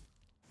turn.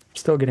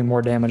 Still getting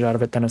more damage out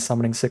of it than a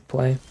summoning sick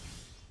play.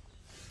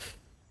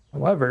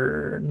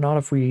 However, not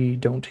if we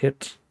don't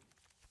hit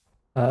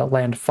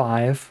land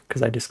 5,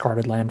 because I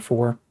discarded land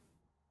 4.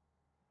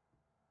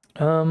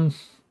 Yeah,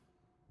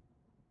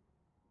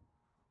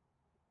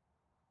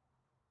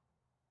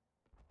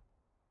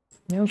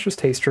 let's just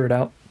haster it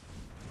out.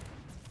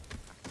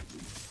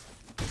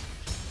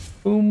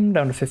 Boom,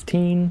 down to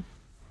 15.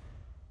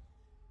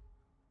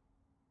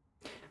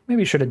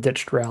 Maybe should have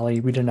ditched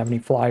Rally. We didn't have any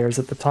flyers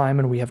at the time,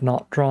 and we have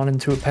not drawn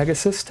into a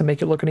Pegasus to make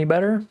it look any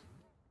better.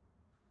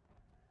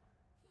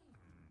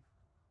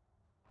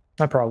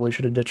 I probably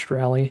should have ditched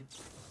Rally.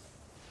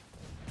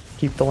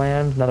 Keep the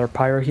land, another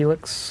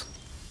Pyrohelix.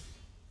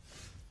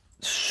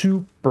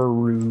 Super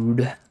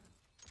rude.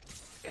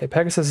 Okay,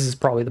 Pegasus is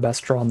probably the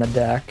best draw in the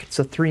deck. It's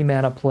a 3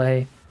 mana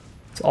play.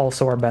 It's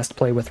also our best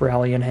play with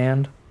Rally in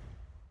hand.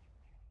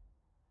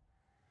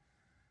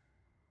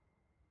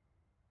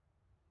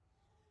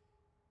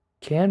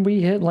 Can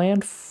we hit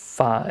land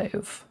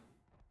 5?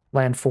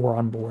 Land 4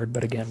 on board,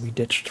 but again, we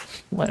ditched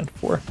land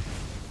 4.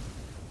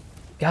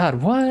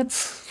 God,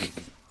 what?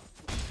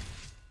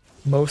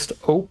 Most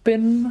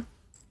open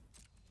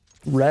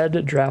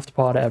red draft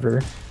pod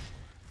ever.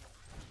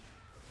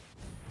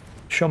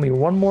 Show me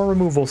one more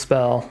removal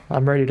spell.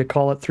 I'm ready to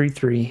call it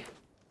 3/3.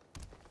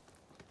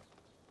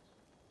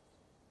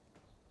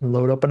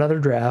 Load up another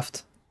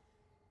draft.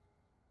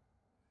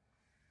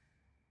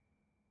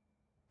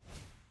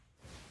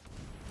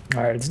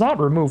 Alright, it's not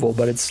removal,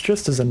 but it's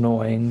just as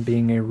annoying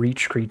being a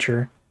reach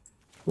creature.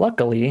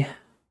 Luckily,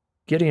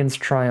 Gideon's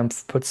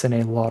Triumph puts in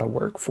a lot of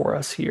work for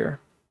us here.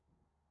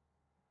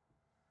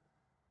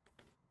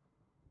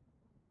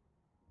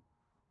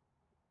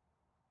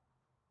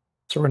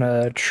 So we're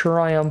going to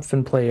Triumph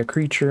and play a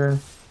creature.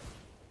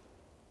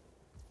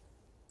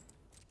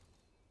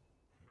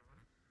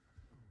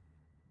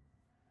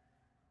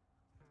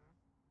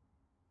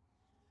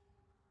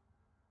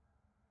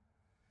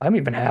 I'm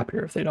even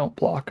happier if they don't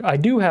block. I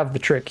do have the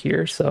trick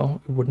here,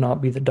 so it would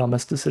not be the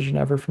dumbest decision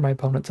ever for my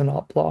opponent to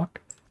not block.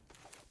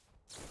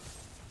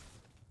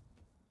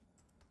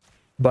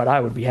 But I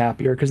would be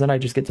happier, because then I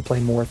just get to play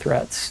more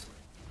threats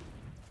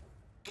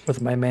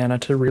with my mana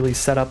to really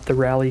set up the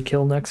rally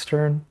kill next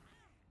turn.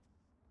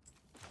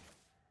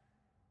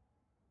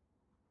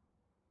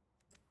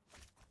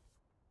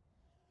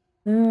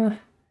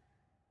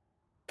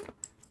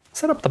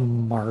 Set up the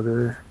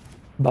Martyr.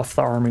 Buff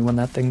the army when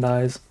that thing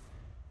dies.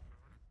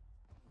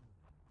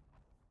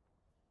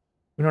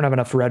 We don't have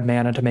enough red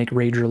mana to make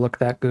Rager look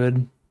that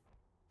good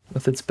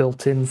with its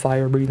built-in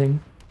fire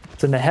breathing.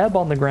 It's a Neheb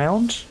on the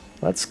ground.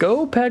 Let's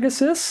go,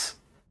 Pegasus!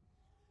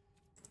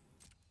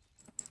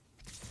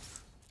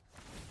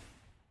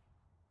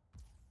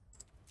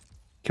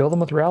 Kill them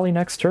with Rally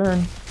next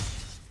turn.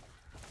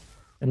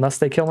 Unless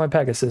they kill my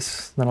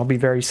Pegasus, then I'll be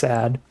very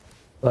sad.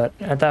 But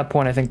at that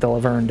point, I think they'll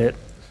have earned it.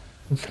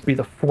 It'll be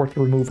the 4th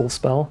removal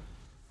spell.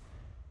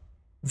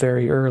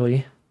 Very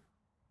early.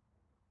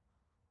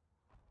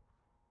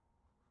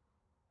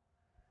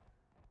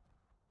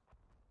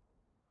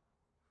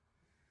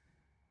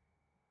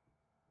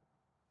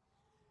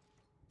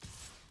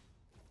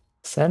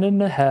 Send in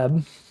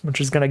Neheb, which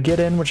is going to get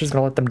in, which is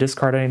going to let them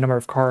discard any number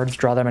of cards,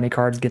 draw that many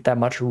cards, get that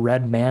much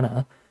red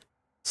mana.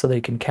 so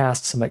they can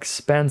cast some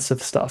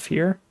expensive stuff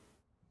here.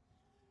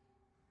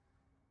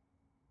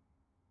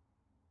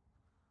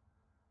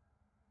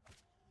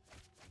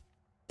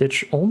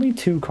 Ditch only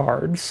 2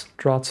 cards,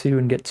 draw 2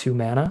 and get 2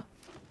 mana.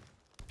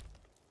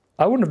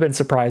 I wouldn't have been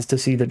surprised to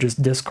see that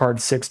just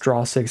discard 6,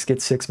 draw 6,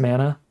 get 6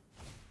 mana.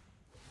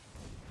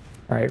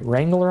 Alright,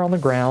 Wrangler on the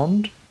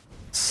ground.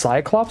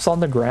 Cyclops on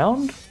the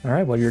ground?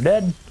 Alright, well, you're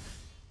dead.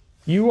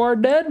 You are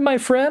dead, my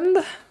friend.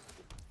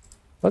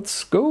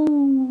 Let's go.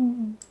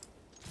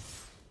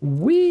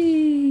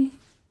 Whee!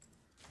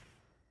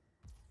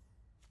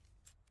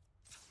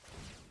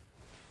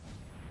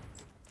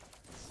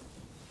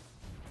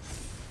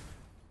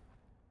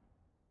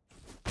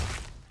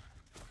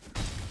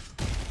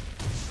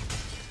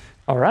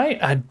 All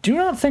right, I do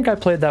not think I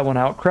played that one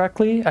out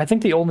correctly. I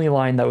think the only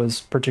line that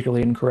was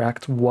particularly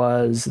incorrect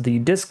was the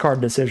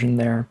discard decision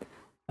there.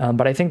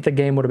 But I think the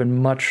game would have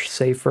been much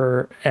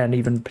safer and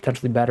even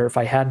potentially better if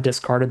I had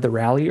discarded the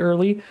rally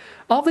early.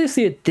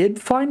 Obviously, it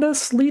did find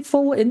us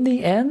lethal in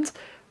the end,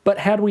 but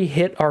had we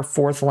hit our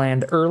 4th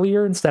land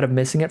earlier instead of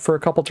missing it for a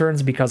couple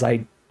turns because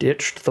I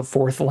ditched the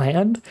 4th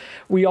land,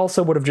 we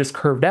also would have just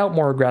curved out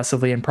more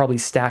aggressively and probably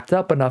stacked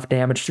up enough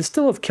damage to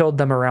still have killed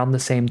them around the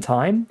same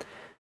time.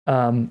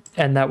 And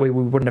that way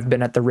we wouldn't have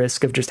been at the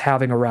risk of just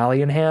having a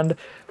rally in hand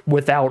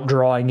without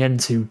drawing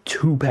into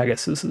 2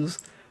 Pegasuses.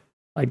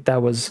 Like,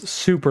 that was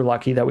super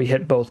lucky that we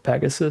hit both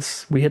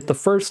Pegasus. We hit the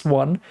first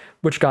one,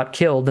 which got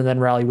killed, and then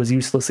rally was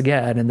useless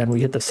again, and then we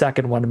hit the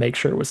second one to make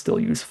sure it was still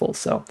useful.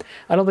 So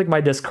I don't think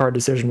my discard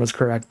decision was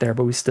correct there,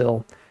 but we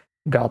still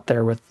got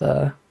there with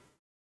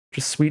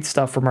just sweet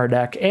stuff from our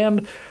deck,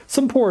 and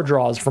some poor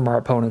draws from our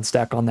opponent's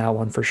deck on that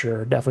one for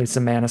sure. Definitely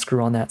some mana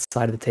screw on that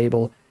side of the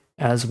table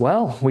as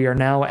well. We are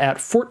now at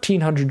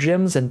 1,400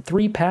 gems and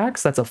 3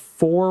 packs. That's a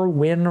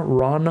 4-win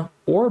run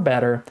or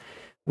better.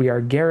 We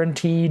are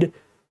guaranteed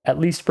at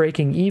least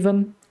breaking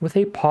even with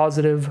a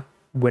positive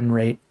win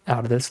rate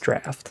out of this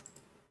draft.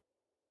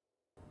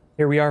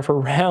 Here we are for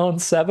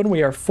round 7.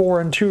 We are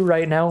 4-2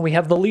 right now. We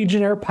have the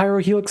Legionnaire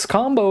Pyrohelix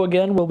combo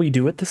again. Will we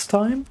do it this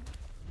time?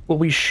 Will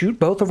we shoot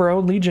both of our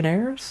own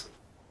Legionnaires?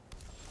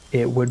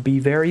 It would be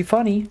very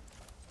funny.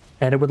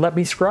 And it would let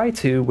me scry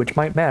 2, which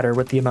might matter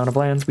with the amount of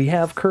lands we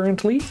have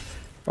currently.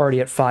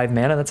 Already at 5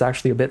 mana. That's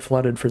actually a bit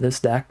flooded for this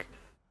deck.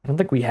 I don't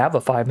think we have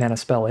a 5 mana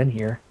spell in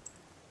here.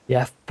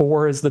 Yeah,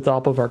 4 is the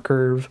top of our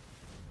curve.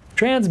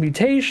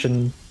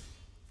 Transmutation.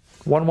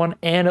 1/1,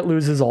 and it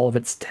loses all of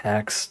its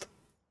text.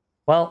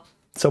 Well,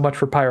 so much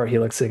for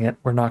Pyrohelixing it.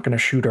 We're not going to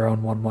shoot our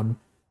own 1/1.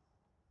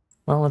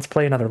 Well, let's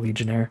play another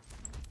Legionnaire.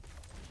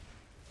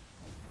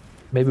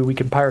 Maybe we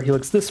can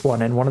Pyrohelix this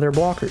one and one of their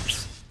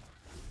blockers.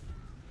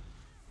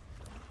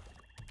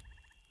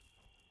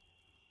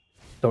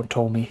 Don't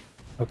toll me.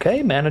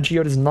 Okay, Mana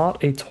Geode is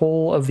not a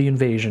toll of the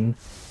invasion,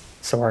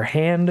 so our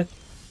hand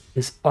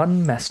is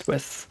unmessed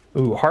with.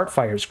 Ooh,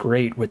 Heartfire's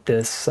great with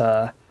this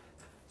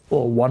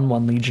little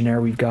 1/1 Legionnaire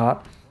we've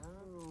got.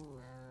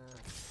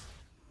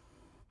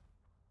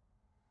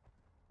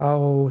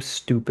 How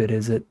stupid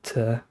is it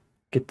to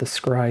get the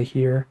scry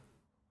here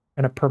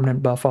and a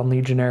permanent buff on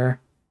Legionnaire?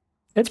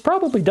 It's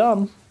probably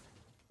dumb,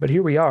 but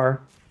here we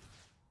are.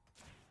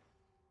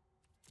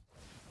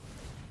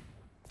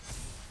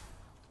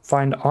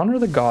 Find Honor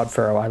the God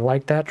Pharaoh. I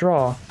like that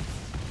draw.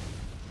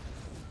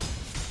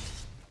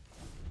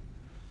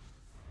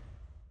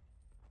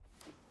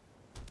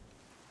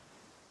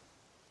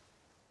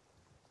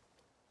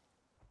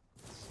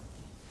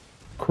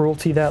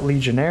 Cruelty that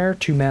Legionnaire.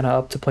 2 mana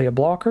up to play a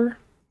blocker.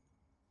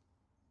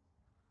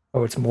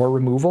 Oh, it's more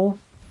removal?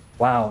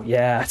 Wow,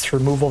 yeah, it's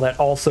removal that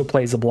also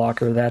plays a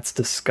blocker. That's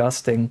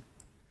disgusting.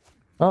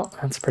 Well,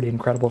 that's pretty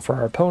incredible for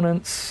our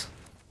opponents.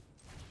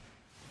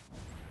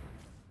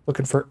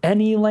 Looking for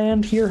any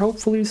land here,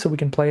 hopefully, so we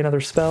can play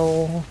another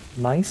spell.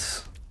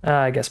 Nice.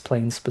 I guess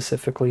Plains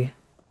specifically.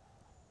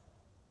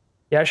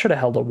 Yeah, I should have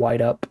held a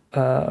white up.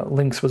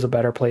 Lynx was a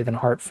better play than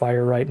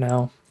Heartfire right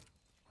now.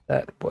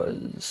 That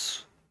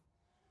was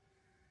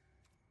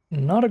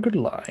not a good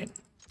line.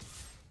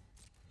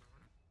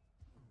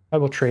 I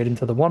will trade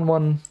into the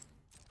 1/1.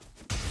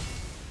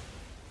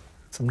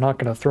 So I'm not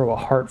going to throw a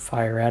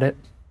Heartfire at it.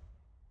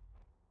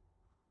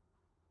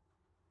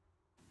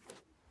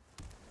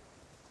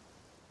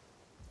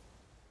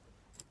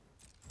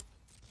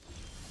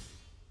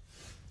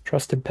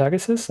 Trusted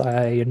Pegasus,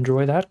 I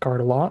enjoy that card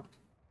a lot.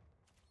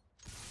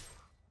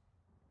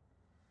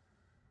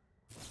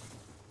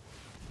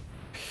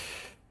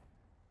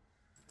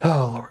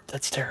 Oh lord,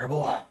 that's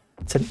terrible.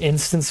 It's an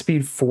instant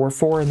speed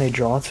 4/4 and they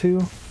draw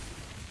 2.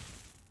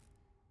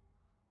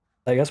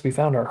 I guess we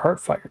found our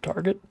Heartfire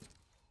target.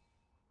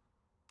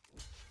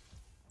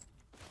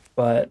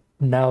 But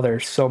now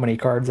there's so many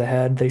cards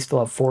ahead. They still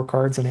have 4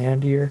 cards in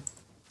hand here.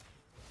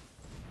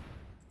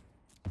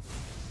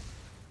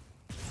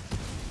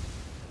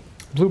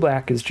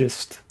 Blue-black is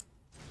just...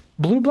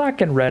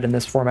 Blue-black and red in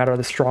this format are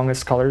the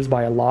strongest colors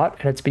by a lot,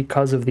 and it's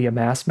because of the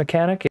Amass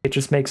Mechanic. It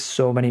just makes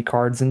so many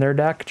cards in their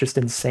deck, just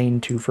insane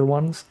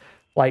 2-for-1s.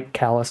 Like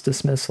Callous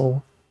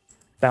Dismissal,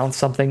 bounce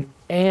something,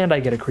 and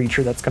I get a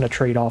creature that's going to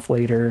trade off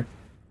later.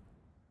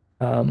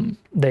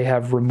 They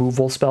have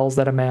removal spells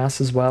that amass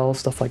as well,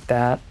 stuff like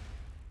that.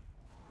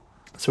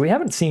 So we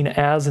haven't seen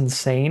as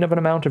insane of an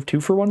amount of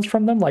 2-for-1s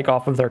from them, like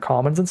off of their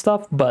commons and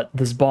stuff, but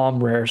this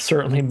bomb rare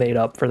certainly made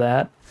up for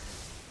that.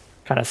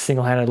 Kind of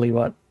single-handedly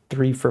what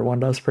 3-for-1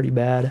 does pretty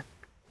bad.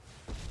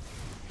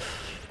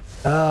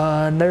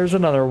 And there's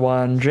another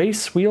one,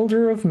 Jace,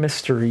 Wielder of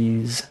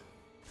Mysteries.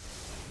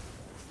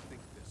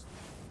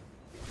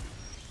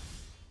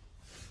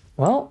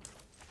 Well,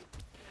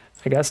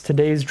 I guess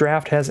today's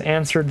draft has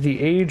answered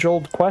the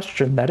age-old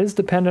question that is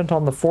dependent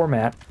on the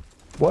format.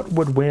 What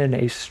would win,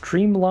 a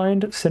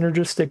streamlined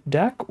synergistic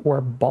deck or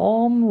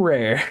bomb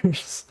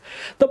rares?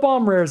 The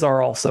bomb rares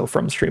are also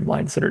from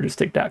streamlined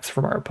synergistic decks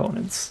from our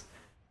opponents.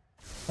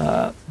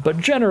 But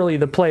generally,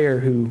 the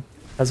player who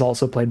has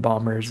also played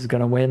bomb rares is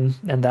going to win,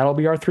 and that'll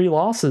be our 3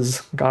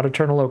 losses. God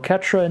Eternal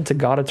Oketra into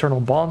God Eternal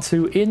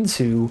Bonsu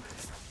into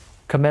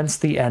Commence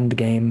the End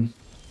Game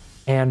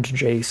and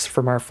Jace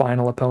from our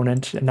final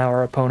opponent. And now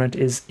our opponent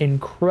is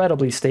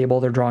incredibly stable.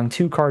 They're drawing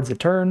 2 cards a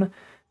turn,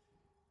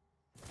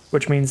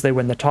 which means they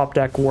win the top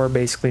deck war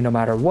basically no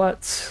matter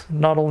what.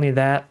 Not only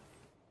that,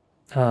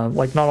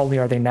 not only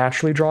are they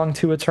naturally drawing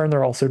 2 a turn,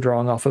 they're also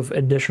drawing off of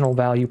additional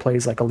value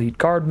plays like Elite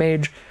Guard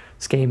Mage.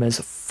 This game is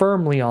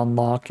firmly on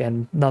lock,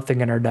 and nothing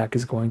in our deck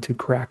is going to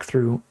crack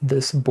through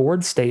this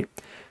board state.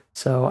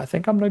 So I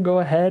think I'm going to go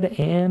ahead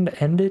and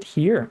end it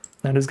here.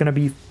 That is going to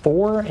be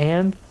 4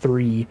 and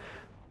 3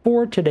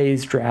 for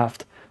today's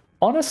draft.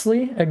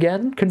 Honestly,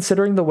 again,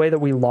 considering the way that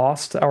we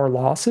lost our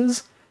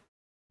losses,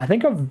 I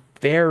think a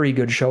very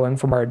good showing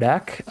from our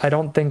deck. I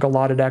don't think a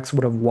lot of decks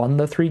would have won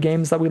the 3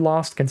 games that we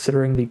lost,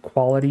 considering the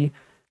quality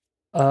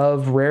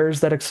of rares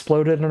that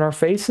exploded in our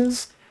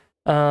faces.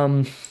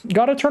 God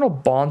Eternal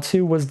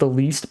Bontu was the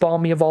least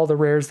balmy of all the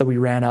rares that we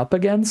ran up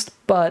against,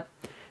 but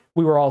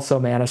we were also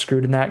mana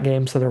screwed in that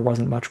game, so there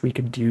wasn't much we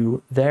could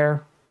do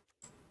there.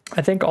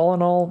 I think all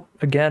in all,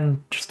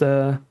 again, just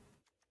a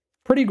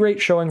pretty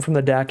great showing from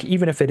the deck,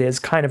 even if it is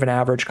kind of an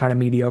average, kind of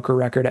mediocre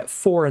record at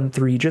 4 and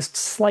 3, just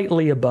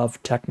slightly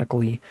above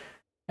technically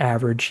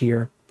average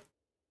here.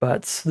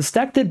 But this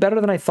deck did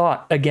better than I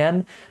thought.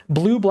 Again,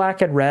 blue,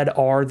 black, and red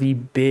are the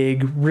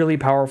big, really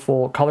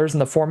powerful colors in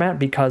the format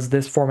because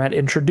this format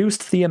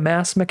introduced the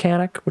Amass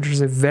Mechanic, which is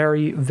a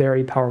very,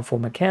 very powerful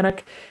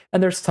mechanic.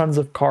 And there's tons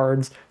of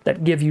cards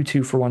that give you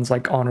 2-for-1s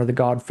like Honor the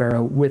God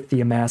Pharaoh with the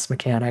Amass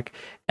Mechanic.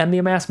 And the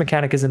Amass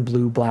Mechanic is in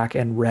blue, black,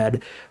 and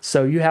red.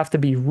 So you have to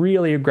be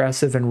really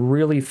aggressive and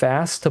really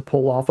fast to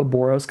pull off a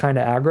Boros kind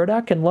of aggro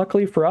deck. And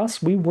luckily for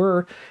us, we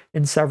were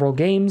in several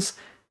games.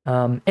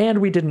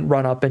 And we didn't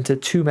run up into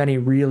too many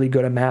really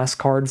good Amass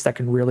cards that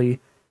can really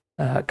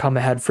come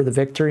ahead for the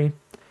victory.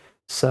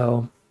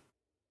 So,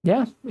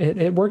 yeah,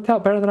 it worked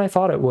out better than I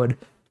thought it would.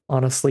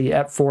 Honestly,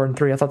 at 4 and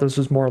 3, I thought this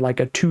was more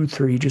like a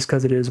 2-3 just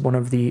because it is one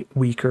of the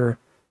weaker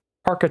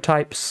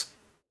archetypes.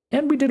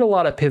 And we did a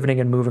lot of pivoting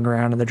and moving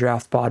around in the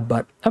draft pod,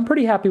 but I'm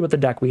pretty happy with the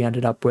deck we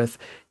ended up with,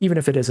 even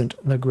if it isn't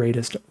the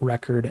greatest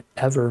record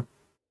ever.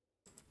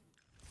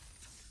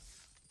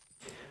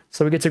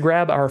 So we get to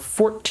grab our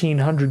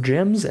 1,400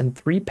 gems and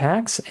 3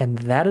 packs, and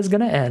that is going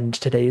to end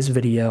today's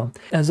video.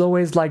 As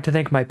always, I'd like to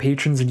thank my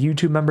patrons and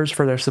YouTube members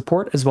for their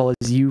support, as well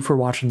as you for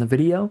watching the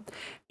video.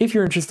 If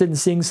you're interested in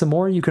seeing some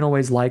more, you can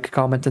always like,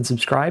 comment, and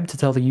subscribe to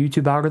tell the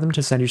YouTube algorithm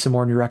to send you some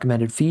more in your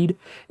recommended feed.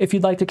 If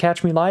you'd like to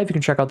catch me live, you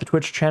can check out the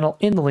Twitch channel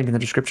in the link in the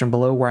description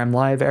below, where I'm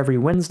live every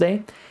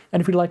Wednesday. And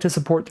if you'd like to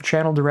support the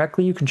channel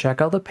directly, you can check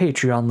out the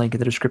Patreon link in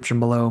the description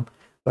below.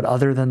 But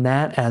other than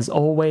that, as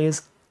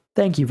always,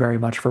 thank you very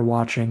much for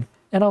watching,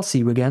 and I'll see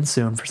you again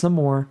soon for some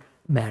more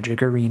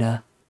Magic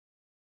Arena.